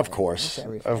every fight. Of course. It's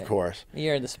every Of fight. course.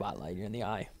 You're in the spotlight. You're in the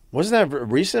eye. Wasn't that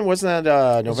recent? Wasn't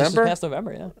that This November? past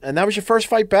November, yeah. And that was your first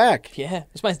fight back. Yeah.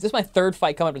 This is my third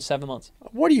fight coming up in 7 months.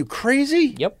 What are you,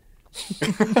 crazy? Yep.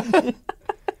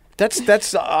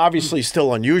 That's obviously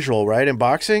still unusual, right, in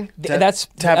boxing? To That's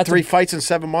have a- 3 fights in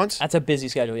 7 months? That's a busy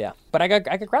schedule, yeah. But I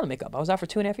got ground makeup. I was out for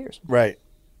 2.5 years. Right.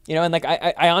 You know, and like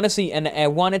I honestly and I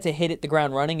wanted to hit it the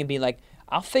ground running and be like,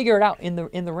 I'll figure it out in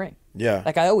the ring. Yeah.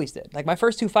 Like I always did. Like my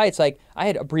first 2 fights, like I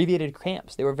had abbreviated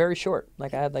camps. They were very short.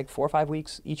 Like I had like 4 or 5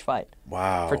 weeks each fight.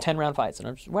 Wow. For 10-round fights, and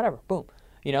I'm just whatever, boom.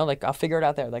 You know, like I'll figure it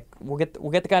out there. Like we'll get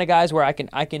the kind of guys where I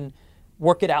can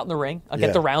work it out in the ring. I'll Yeah.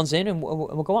 get the rounds in, and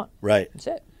we'll go on. Right. That's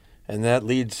it. And that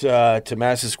leads to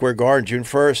Madison Square Garden, June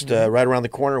 1st, right around the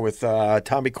corner with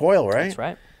Tommy Coyle, right? That's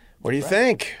right. What do you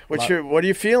think? What are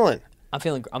you feeling?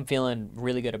 I'm feeling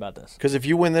really good about this. Because if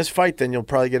you win this fight, then you'll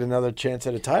probably get another chance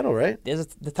at a title, right?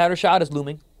 The title shot is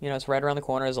looming. You know, it's right around the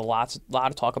corner. There's a lot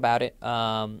of talk about it.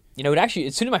 You know, it actually,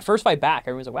 as soon as my first fight back,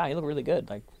 everyone's like, "Wow, you look really good."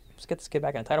 Like, let's get this kid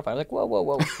back in a title fight. I was like,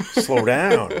 "Whoa, Slow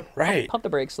down. Right. pump the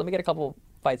brakes. Let me get a couple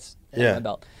fights Yeah. in my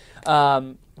belt."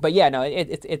 But yeah, no,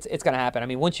 it's gonna happen. I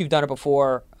mean, once you've done it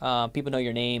before, people know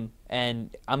your name,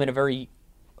 and I'm in a very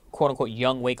quote unquote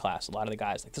young weight class. A lot of the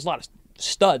guys, like, there's a lot of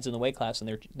studs in the weight class, and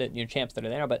they're champs that are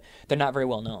there, but they're not very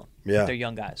well known. Yeah. They're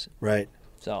young guys. Right.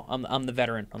 So I'm the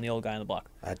veteran. I'm the old guy on the block.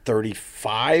 At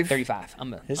 35? 35.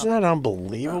 Isn't that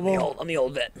unbelievable? I'm the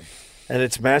old vet. And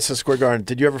it's Madison Square Garden.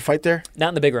 Did you ever fight there? Not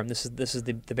in the big room. This is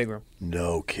the big room.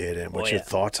 No kidding. What's Oh, your yeah.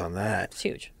 thoughts on that? It's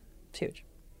huge. It's huge.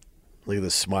 Look at the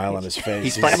smile on his face.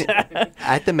 He's fighting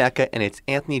at the Mecca, and it's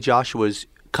Anthony Joshua's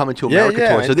coming to Yeah, America yeah.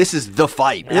 tour. So this is the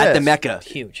fight Yeah, at the it's Mecca. It's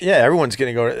huge. Yeah, everyone's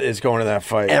going to that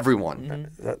fight. Everyone.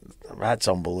 That's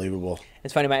unbelievable.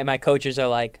 It's funny. My coaches are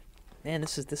like, "Man,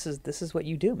 this is what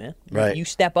you do, man. Right. You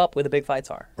step up where the big fights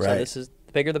are. So Right. this is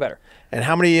the bigger the better." And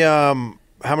how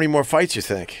many more fights you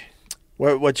think?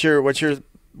 What's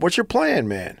your plan,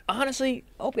 man? Honestly,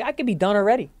 Opie, I could be done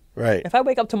already. Right. If I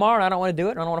wake up tomorrow and I don't want to do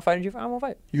it and I don't want to fight in G5, I won't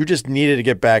fight. You just needed to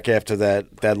get back after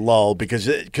that lull because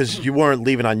you weren't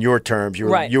leaving on your terms. You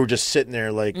were Right. you were just sitting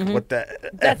there like, what the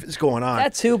f is going on?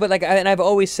 That too, but like, and I've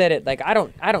always said it. Like, I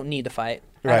don't need to fight.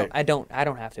 Right. I don't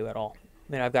have to at all.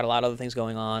 I mean, I've got a lot of other things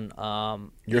going on.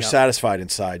 You're you know, satisfied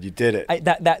inside. You did it.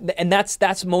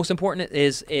 That's most important.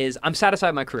 Is I'm satisfied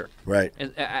with my career. Right.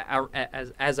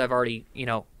 As I've already,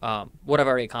 what I've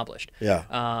already accomplished. Yeah.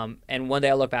 And one day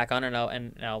I'll look back on it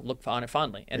and I'll look on it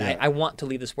fondly. And Yeah. I want to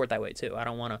leave the sport that way too. I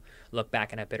don't want to look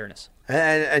back and have bitterness.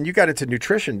 And you got into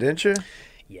nutrition, didn't you?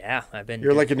 Yeah, I've been.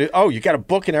 You're like you got a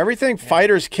book and everything?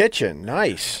 Fighter's Kitchen.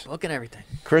 Nice. looking everything.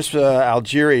 Chris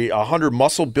Algieri, 100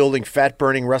 muscle-building,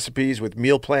 fat-burning recipes with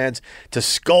meal plans to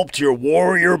sculpt your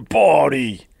warrior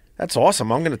body. That's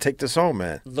awesome. I'm going to take this home,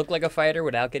 man. Look like a fighter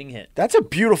without getting hit. That's a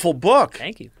beautiful book.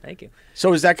 Thank you.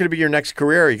 So is that going to be your next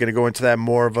career? Are you going to go into that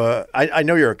more of a? I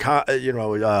know you're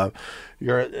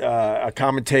you're a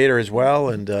commentator as well,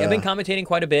 and I've been commentating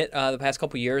quite a bit the past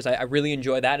couple of years. I really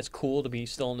enjoy that. It's cool to be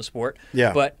still in the sport.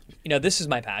 Yeah. But this is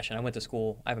my passion. I went to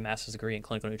school. I have a master's degree in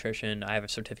clinical nutrition. I have a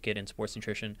certificate in sports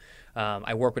nutrition.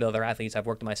 I work with other athletes. I've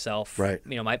worked with myself. Right.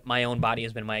 My own body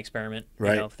has been my experiment.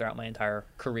 Right. Throughout my entire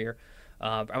career,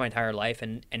 my entire life,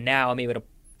 and now I'm able to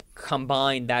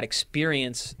combine that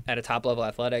experience at a top level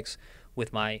athletics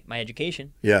with my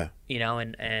education. Yeah.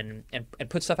 And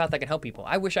put stuff out that can help people.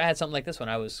 I wish I had something like this when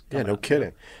I was Yeah, coming no up.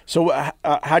 kidding. So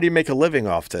how do you make a living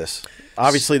off this?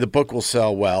 Obviously, the book will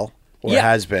sell well, or Yeah.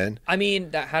 has been. I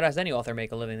mean, how does any author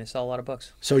make a living? They sell a lot of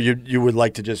books. So you would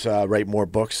like to just write more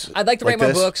books? I'd like to write more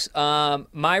this? books.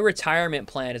 My retirement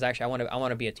plan is actually I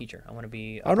want to be a teacher. I want to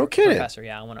be a no kidding. professor.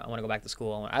 Yeah, I want to go back to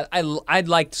school. I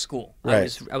liked school.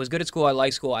 Right. I was good at school. I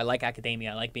like school. I like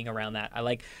academia. I like being around that. I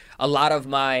like a lot of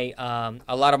my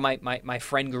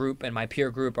friend group and my peer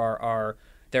group are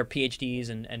they're PhDs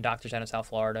and doctors out of South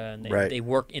Florida, and Right. they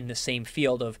work in the same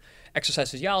field of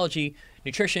exercise physiology,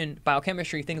 nutrition,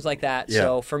 biochemistry, things like that. Yeah.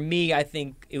 So for me, I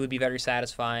think it would be very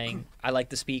satisfying. I like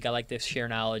to speak. I like to share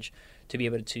knowledge, to be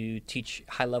able to teach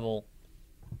high-level,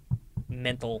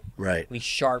 mentally Right.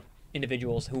 sharp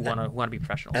individuals who want to be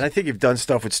professionals. And I think you've done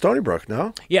stuff with Stony Brook,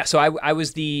 no? Yeah, so I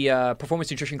was the performance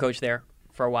nutrition coach there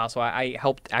for a while. So I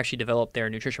helped actually develop their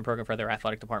nutrition program for their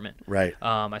athletic department. Right.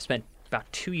 I spent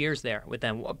about 2 years there with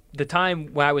them. The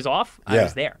time when I was off, I Yeah.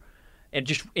 was there.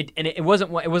 It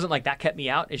wasn't like that kept me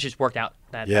out. It just worked out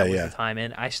that Yeah, was yeah. the time,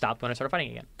 and I stopped when I started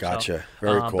fighting again. Gotcha.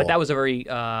 Very cool. But that was a very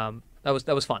that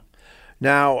was fun.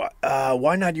 Now,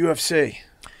 why not UFC?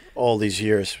 All these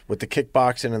years with the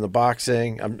kickboxing and the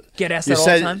boxing. Get asked You that all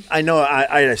said, the time. I know.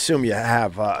 I assume you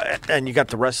have, and you got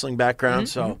the wrestling background.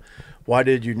 Mm-hmm, So, why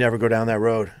did you never go down that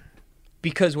road?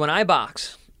 Because when I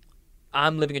box,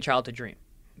 I'm living a childhood dream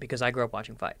because I grew up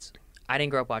watching fights. I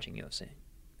didn't grow up watching UFC.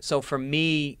 So for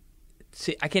me,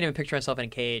 see, I can't even picture myself in a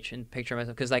cage and picture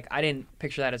myself because like I didn't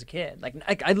picture that as a kid. Like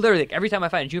I literally every time I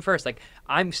fight on June 1st, like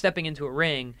I'm stepping into a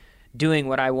ring doing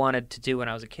what I wanted to do when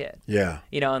I was a kid. Yeah.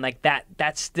 And like that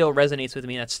still resonates with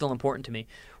me. That's still important to me.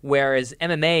 Whereas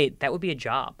MMA, that would be a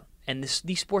job. And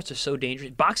these sports are so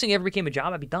dangerous. Boxing ever became a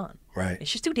job, I'd be done. Right.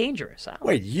 It's just too dangerous. I don't-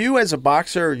 Wait, you as a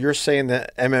boxer, you're saying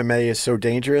that MMA is so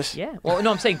dangerous? Yeah. Well,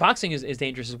 no, I'm saying boxing is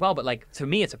dangerous as well, but like to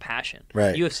me, it's a passion.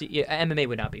 Right. MMA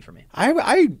would not be for me.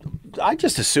 I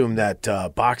just assume that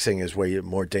boxing is way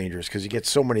more dangerous because you get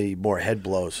so many more head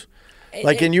blows.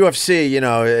 Like in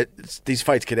UFC, these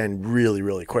fights could end really,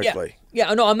 really quickly.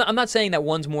 Yeah. No, I'm not saying that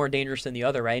one's more dangerous than the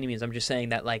other by any means. I'm just saying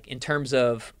that like in terms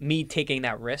of me taking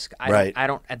that risk, I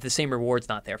don't the same reward's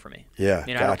not there for me. Yeah,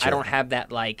 gotcha. I don't have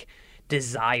that like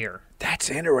desire. That's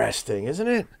interesting, isn't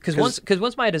it? Because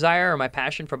once my desire or my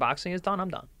passion for boxing is done, I'm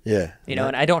done. Yeah.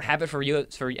 And I don't have it for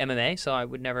MMA, so I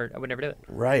would never do it.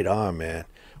 Right on, man.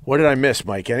 What did I miss,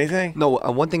 Mike? Anything? No,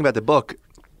 one thing about the book,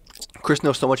 Chris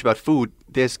knows so much about food.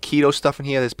 There's keto stuff in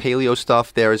here. There's paleo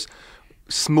stuff. There's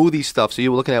smoothie stuff. So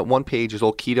you were looking at one page is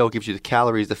all keto. It gives you the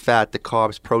calories, the fat, the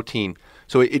carbs, protein.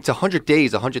 So it's 100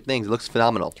 days, 100 things. It looks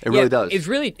phenomenal. It really does. It's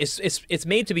really it's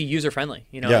made to be user friendly.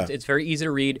 Yeah. It's very easy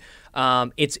to read.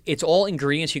 It's all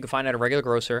ingredients you can find at a regular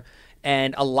grocer,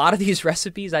 and a lot of these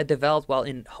recipes I developed while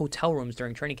in hotel rooms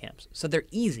during training camps. So they're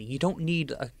easy. You don't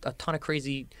need a ton of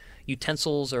crazy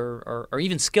utensils or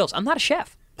even skills. I'm not a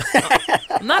chef.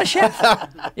 I'm not a chef.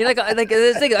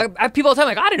 This thing, I have people all the time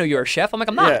like, I didn't know you were a chef. I'm like,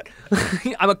 I'm not.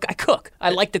 Yeah. I cook.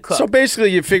 I like to cook. So basically,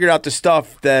 you figured out the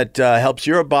stuff that helps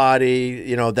your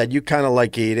body, that you kind of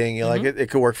like eating. You like it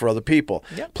could work for other people.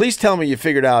 Yeah. Please tell me you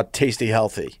figured out Tasty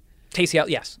Healthy. Tasty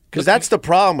healthy, yes. Because that's the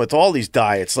problem with all these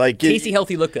diets. Like Tasty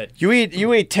healthy, look good. You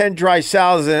eat 10 dry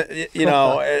salads,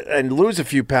 and lose a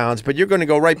few pounds, but you're going to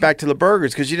go right back to the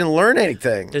burgers because you didn't learn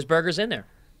anything. There's burgers in there.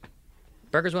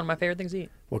 Burgers are one of my favorite things to eat.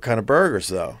 What kind of burgers,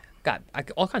 though? Got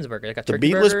all kinds of burgers. I got The turkey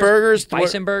meatless burgers?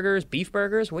 bison burgers, beef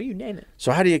burgers. What do you name it?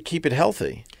 So how do you keep it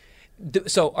healthy?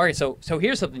 So all right. So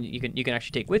here's something you can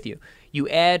actually take with you. You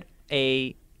add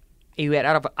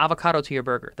avocado to your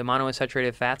burger. The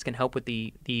monounsaturated fats can help with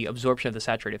the absorption of the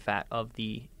saturated fat of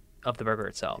the burger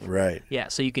itself. Right. Yeah.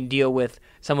 So you can deal with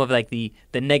some of like the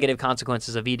negative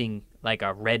consequences of eating like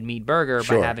a red meat burger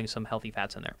Sure. by having some healthy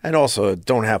fats in there. And also,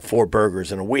 don't have 4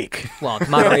 burgers in a week. Well,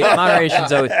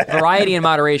 moderation's always, variety and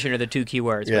moderation are the two key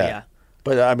words. But yeah.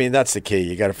 But I mean, that's the key.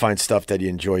 You got to find stuff that you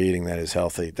enjoy eating that is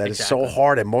healthy. That is so Exactly.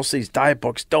 hard, and most of these diet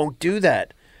books don't do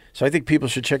that. So I think people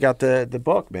should check out the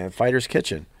book, man, Fighter's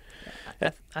Kitchen.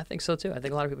 I think so too. I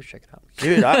think a lot of people should check it out.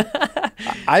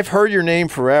 Dude, I've heard your name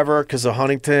forever because of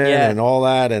Huntington Yeah. and all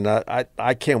that, and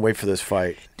I can't wait for this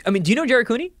fight. I mean, do you know Jerry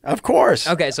Cooney? Of course.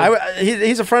 Okay, so-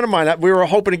 he's a friend of mine. We were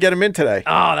hoping to get him in today.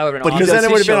 Oh, that would have been Because awesome. then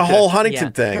it would have been a whole showcase. Huntington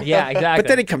Yeah. thing. Yeah, exactly. But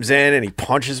then he comes in and he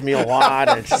punches me a lot.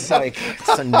 And it's just like,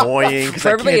 it's annoying because For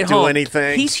I everybody can't at do home,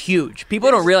 anything. he's huge. People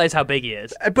don't realize how big he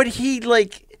is. But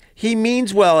he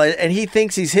means well, and he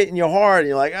thinks he's hitting you hard. And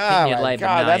you're like, oh, you my light, but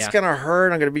God, no, that's yeah. going to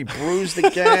hurt. I'm going to be bruised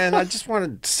again. I just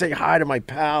want to say hi to my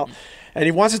pal. And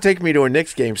he wants to take me to a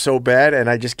Knicks game so bad, and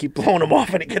I just keep blowing him off,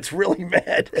 and he gets really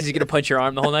mad. Is he gonna punch your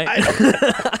arm the whole night?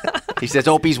 He says,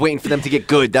 Opie's waiting for them to get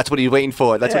good. That's what he's waiting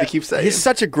for. That's what he keeps saying. He's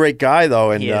such a great guy,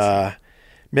 though. And, He is.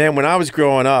 man, when I was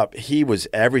growing up, he was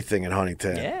everything in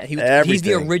Huntington. Yeah, he's the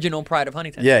Everything. original pride of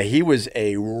Huntington. Yeah, he was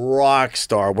a rock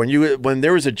star. When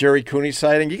there was a Jerry Cooney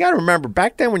sighting, you got to remember,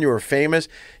 back then when you were famous,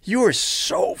 you were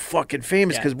so fucking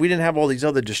famous Yeah. because we didn't have all these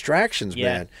other distractions,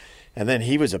 Yeah. man. And then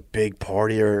he was a big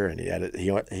partier, and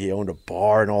he owned a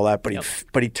bar and all that. But Yep.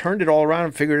 he turned it all around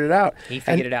and figured it out. He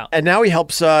figured it out. And now he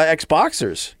helps ex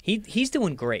boxers. He's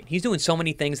doing great. He's doing so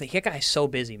many things. That guy's so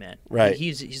busy, man. Right.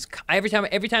 He's every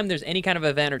time there's any kind of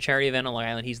event or charity event on Long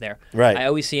Island, he's there. Right. I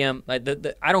always see him. Like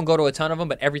I don't go to a ton of them,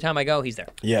 but every time I go, he's there.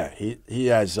 Yeah, he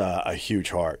has a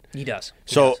huge heart. He does.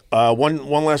 He So does.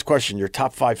 one last question: your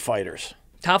top 5 fighters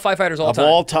top 5 fighters all of time.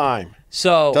 all time.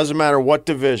 So Doesn't matter what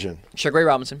division. Sugar Ray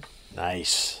Robinson.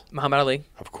 Nice. Muhammad Ali,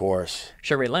 Of course.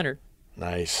 Sugar Ray Leonard.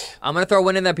 Nice. I'm gonna throw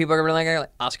one in that people are gonna be like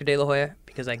Oscar De La Hoya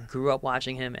because I grew up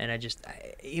watching him and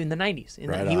even the '90s.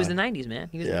 Right He was on. the '90s, man.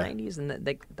 He was Yeah. the '90s, and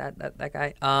that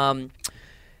guy.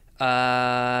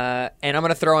 And I'm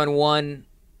gonna throw in one.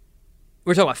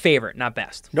 We're talking about favorite, not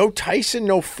best. No Tyson,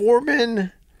 no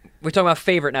Foreman. We're talking about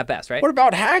favorite, not best, right? What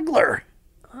about Hagler?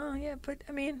 Oh yeah, but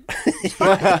I mean, it's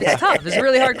tough. It's a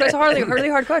really hard. It's a really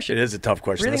hard question. It is a tough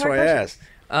question. Really That's why hard I question.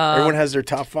 asked. Everyone has their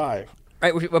top 5.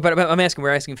 Right, but I'm asking.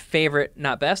 We're asking favorite,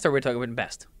 not best, or we're talking about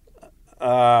best.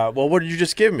 Well, what did you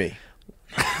just give me?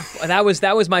 That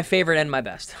was my favorite and my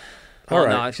best. All Well,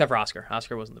 right. no, except for Oscar.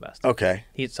 Oscar wasn't the best. Okay.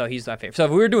 He's my favorite. So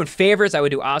if we were doing favorites, I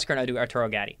would do Oscar and I'd do Arturo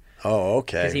Gatti Oh,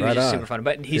 okay. because he right was just on. super fun.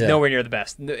 But he's Yeah. nowhere near the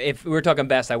best. If we were talking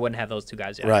best, I wouldn't have those two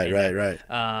guys yet. Right.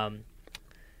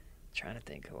 Trying to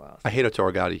think who else. I hate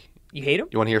Arturo Gatti. You hate him?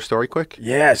 You want to hear a story quick?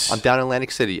 Yes. I'm down in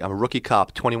Atlantic City. I'm a rookie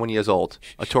cop, 21 years old.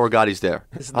 Arturo Gatti's there.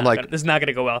 This is not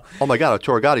gonna go well. oh my God,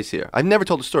 Arturo Gatti's here. I've never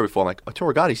told the story before. I'm like,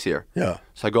 Arturo Gatti's here. Yeah.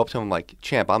 So I go up to him, I'm like,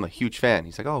 champ, I'm a huge fan.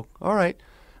 He's like, oh, all right.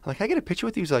 I'm like, can I get a picture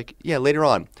with you? He's like, yeah, later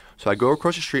on. So I go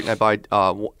across the street and I buy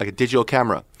like a digital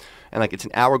camera. And like it's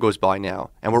an hour goes by now.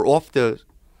 And we're off the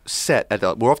set,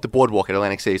 we're off the boardwalk at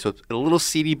Atlantic City. So it's a little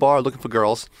seedy bar looking for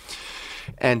girls.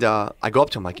 And I go up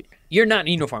to him like, You're not in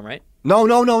uniform, right? no.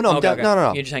 I'm Okay, down, okay.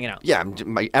 no. You're just hanging out. Yeah,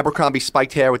 my Abercrombie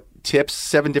spiked hair with tips,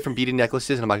 7 different beaded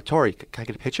necklaces. And I'm like, Tori, can I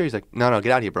get a picture? He's like, no,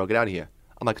 get out of here, bro. Get out of here.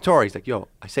 I'm like, Tori. He's like, yo,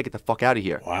 I said get the fuck out of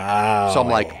here. Wow. So I'm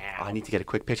like, I need to get a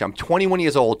quick picture. I'm 21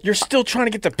 years old. You're still trying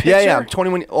to get the picture? Yeah, I'm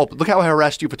 21. Oh, look how I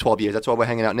harassed you for 12 years. That's why we're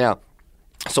hanging out now.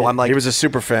 So I'm like, He was a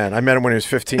super fan. I met him when he was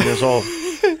 15 years old.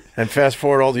 And fast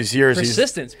forward all these years,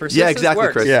 Persistence. yeah, exactly,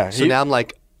 works. Chris. Yeah, So he- now I'm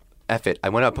like, F it. I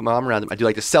went up, put my arm around him. I do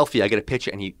like the selfie. I get a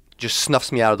picture, and he just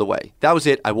snuffs me out of the way. That was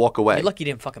it. I walk away. You're lucky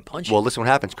he didn't fucking punch you. Well, listen what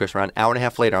happens, Chris. Around an hour and a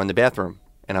half later, I'm in the bathroom,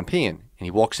 and I'm peeing. And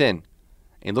he walks in, and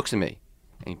he looks at me,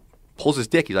 and he pulls his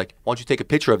dick. He's like, why don't you take a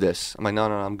picture of this? I'm like, no,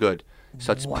 I'm good.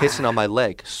 Starts pissing on my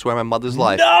leg. Swear my mother's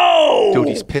life. No! Dude,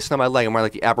 he's pissing on my leg. I'm wearing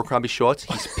like the Abercrombie shorts.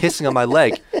 He's pissing on my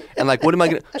leg. And like, what am I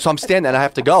going to... So I'm standing there and I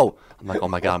have to go. I'm like, oh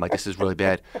my God. I'm like, this is really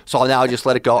bad. So now I just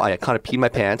let it go. I kind of peed my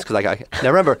pants because now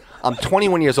remember, I'm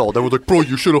 21 years old. They were like, bro,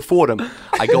 you should afford him.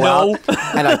 I go out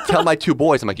and I tell my 2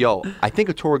 boys, I'm like, yo, I think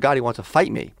Arturo Gatti wants to fight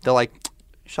me. They're like,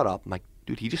 shut up. I'm like,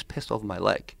 dude, he just pissed over my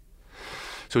leg.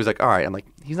 So he's like, all right. I'm like,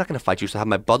 he's not going to fight you. So I have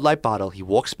my Bud Light bottle. He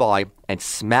walks by and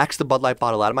smacks the Bud Light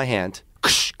bottle out of my hand.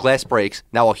 Glass breaks.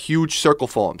 Now a huge circle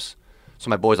forms. So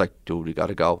my boy's like, dude, we got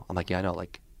to go. I'm like, yeah, I know.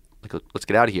 Like, let's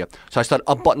get out of here. So I start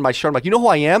unbuttoning my shirt. I'm like, you know who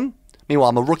I am? Meanwhile,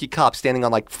 I'm a rookie cop standing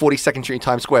on like 42nd Street in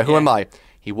Times Square. Who am I?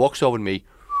 He walks over to me,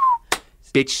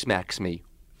 bitch smacks me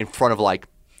in front of like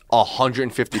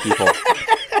 150 people.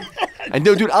 And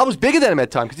dude, I was bigger than him at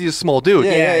the time because he's a small dude.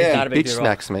 Yeah, he's not a big Bitch dude at all.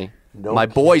 smacks me. No my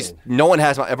boys, kidding. no one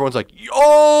has my. Everyone's like,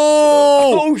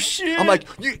 oh shit. I'm like,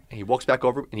 and he walks back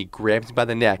over and he grabs me by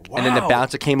the neck. And then the Wow.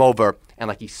 bouncer came over and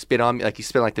like he spit on me, like he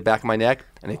spit on like the back of my neck,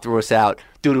 and they threw us out.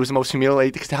 Dude, it was the most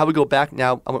humiliating. Because how we go back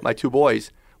now, I'm with my 2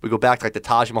 boys. We go back to like the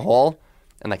Taj Mahal,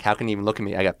 and like, how can he even look at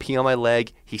me? I got pee on my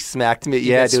leg. He smacked me.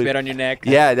 You Yeah, got dude. spit on your neck.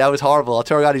 Yeah, that was horrible. I'll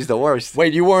tell you, he's the worst.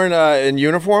 Wait, you weren't in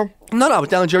uniform? No, I was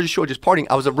down in Jersey Shore just partying.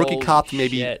 I was a rookie Holy cop for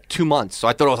maybe shit. 2 months, so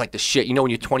I thought I was like the shit. You know, when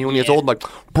you're 21 years Yeah. old, I'm like,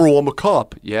 bro, I'm a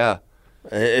cop. Yeah.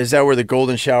 Is that where the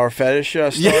golden shower fetish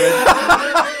started?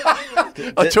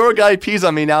 A tour guy pees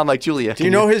on me now. I'm like, Julia. Do you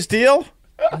know his deal?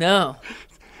 No.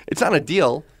 It's not a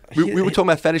deal. We were talking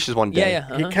about fetishes one day.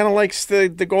 Yeah. He kind of likes the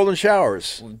golden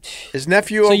showers. His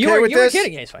nephew So okay you were with you were this?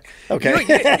 kidding? Yeah, it's fine. Okay.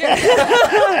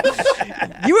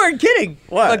 You weren't kidding.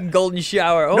 What? Fucking golden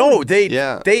shower. Oh, No, they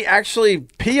Yeah. they actually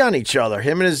pee on each other.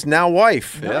 Him and his now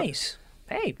wife. nice.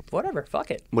 Hey, whatever.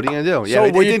 Fuck it. What are you gonna do? So Yeah,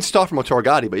 it were you- didn't start from a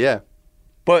Torgati, but yeah.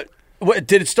 But what,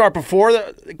 did it start before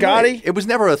the Gotti? It was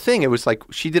never a thing. It was like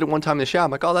she did it one time in the shower.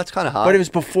 I'm like, oh, that's kind of hot. But it was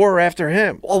before or after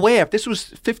him. Oh, way up. This was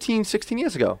 15, 16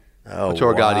 years ago. Oh,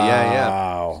 Torgati, yeah.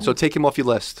 wow. So take him off your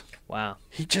list. Wow.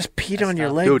 He just peed on your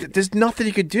tough. leg. Dude. There's nothing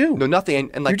you could do. No, nothing.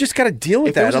 And like, You just got to deal with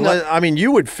if there that. was enough- Unless, I mean,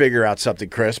 you would figure out something,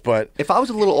 Chris, but if I was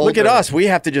a little older. look at us. We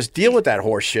have to just deal with that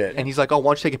horse shit. And he's like, oh, why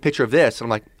don't you take a picture of this? And I'm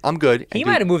like, I'm good. He And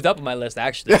might dude, have moved up on my list,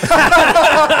 actually.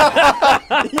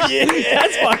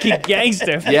 That's fucking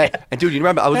gangster. Yeah. And dude, you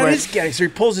remember I was That wearing. is gay. So he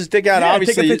pulls his dick out. Yeah, take a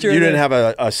Obviously, picture you of didn't it. have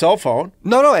a cell phone.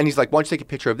 No. And he's like, why don't you take a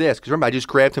picture of this? Because remember, I just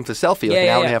grabbed him for the selfie like Yeah, an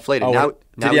yeah, hour and a yeah. half later. Oh,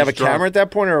 now did he have a he's drunk. camera at that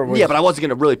point, or was Yeah, but I wasn't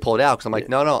gonna really pull it out because I'm like,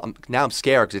 no. Now I'm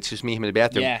scared because it's just me, him in the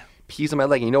bathroom. Yeah. Pees on my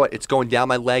leg, and you know what? It's going down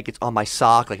my leg. It's on my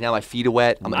sock. Like now my feet are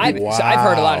wet. I'm like, So I've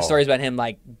heard a lot of Wow. stories about him,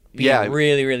 like being Yeah.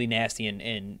 really, really nasty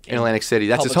in Atlantic City.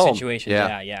 That's his public home. situations.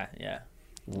 Yeah. Yeah.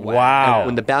 wow.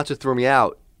 When the bouncer threw me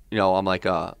out, you know, I'm like,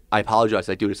 I apologize.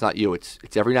 Like, dude, it's not you. It's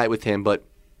every night with him. But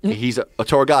He's a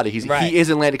Toragata. Right. He is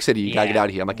in Atlantic City. You gotta Yeah. get out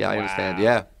of here. I'm like, yeah, I understand. Wow.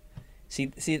 Yeah.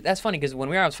 See, that's funny because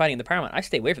when I was fighting in the Paramount, I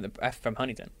stayed away from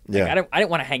Huntington. Like, Yeah. I didn't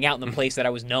want to hang out in the place that I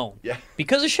was known. Yeah.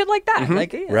 Because of shit like that.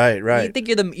 Like, yeah, Right. You think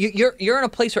you're in a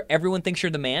place where everyone thinks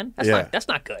you're the man. That's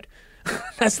not good.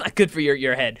 That's not good for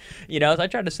your head. You know, so I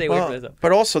tried to stay away from this.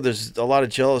 But also, there's a lot of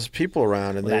jealous people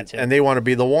around, and Well, that too. they want to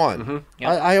be the one. Yeah.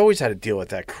 I always had to deal with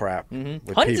that crap.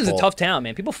 With Huntington's people. a tough town,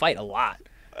 man. People fight a lot.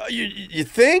 You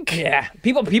think? Yeah,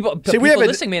 people See, people we have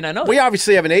listening, man. I know we that.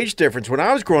 obviously have an age difference. When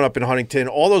I was growing up in Huntington,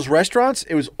 all those restaurants,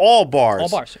 it was all bars. All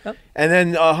bars. Yep. And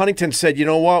then Huntington said, you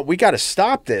know what, we got to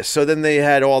stop this. So then they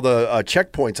had all the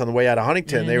checkpoints on the way out of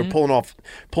Huntington. They were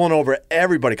pulling over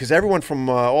everybody because everyone from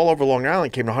all over Long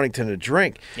Island came to Huntington to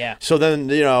drink. Yeah. So then,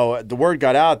 the word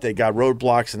got out. They got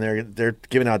roadblocks and they're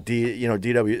giving out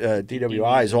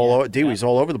DWIs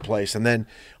all over the place. And then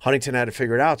Huntington had to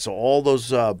figure it out. So all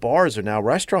those bars are now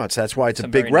restaurants. That's why it's a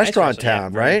Some big very nice restaurant restaurants, yeah,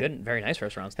 town, very right? good, very nice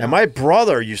restaurants. And my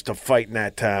brother used to fight in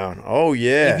that town. Oh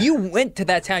yeah. If you went to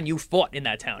that town, you fought in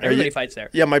that town. Everybody fights there.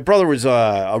 Yeah, my brother was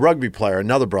a rugby player.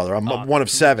 Another brother. I'm one of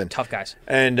 7. Tough guys.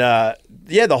 And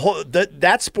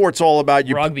that sport's all about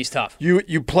you. Rugby's tough.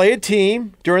 You play a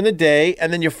team during the day,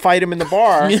 and then you fight them in the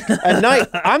bar at night.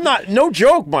 I'm not no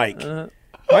joke, Mike.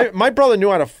 My brother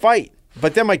knew how to fight,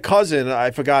 but then my cousin,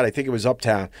 I forgot. I think it was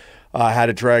Uptown. Had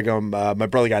to drag him. My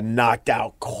brother got knocked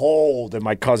out cold, and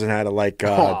my cousin had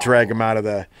to drag him out of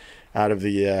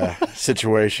the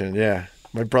situation. Yeah,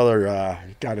 my brother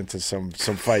got into some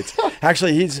fights.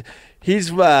 Actually, he's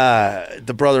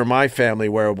the brother of my family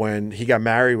where when he got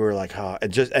married, we were like,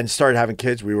 and started having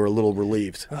kids, we were a little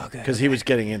relieved because he was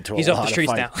getting into He's a off lot the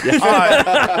streets of now.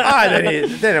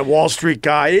 fights. Then a Wall Street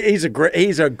guy. He's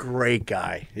a great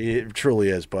guy. He truly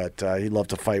is. But he loved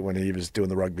to fight when he was doing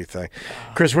the rugby thing.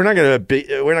 Chris, we're not gonna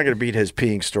beat his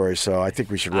peeing story, so I think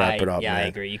we should wrap it up. Yeah, man. I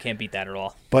agree. You can't beat that at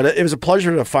all. But it was a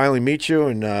pleasure to finally meet you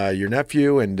and your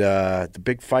nephew. And the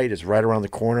big fight is right around the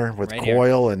corner with Right here.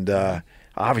 Coyle. And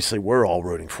obviously, we're all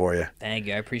rooting for you. Thank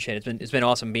you. I appreciate it. It's been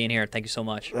awesome being here. Thank you so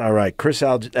much. All right, Chris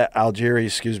Algieri,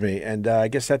 excuse me. And I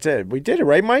guess that's it. We did it,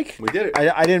 right, Mike? We did it.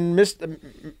 I didn't miss.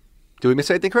 Do we miss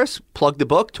anything, Chris? Plug the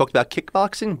book. Talked about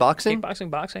kickboxing, boxing.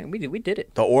 Boxing. We did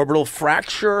it. The orbital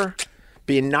fracture,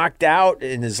 being knocked out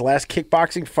in his last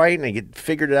kickboxing fight, and he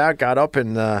figured it out, got up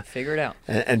and Figure it out.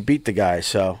 and beat the guy.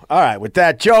 So, all right, with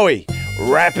that, Joey,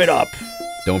 wrap it up.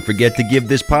 Don't forget to give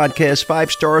this podcast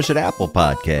 5 stars at Apple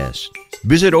Podcasts.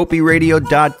 Visit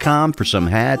opiradio.com for some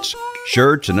hats,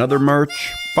 shirts, and other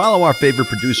merch. Follow our favorite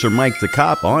producer, Mike the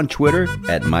Cop, on Twitter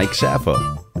at Mike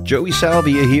Sappho. Joey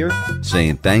Salvia here,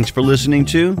 saying thanks for listening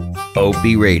to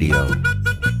Opie Radio.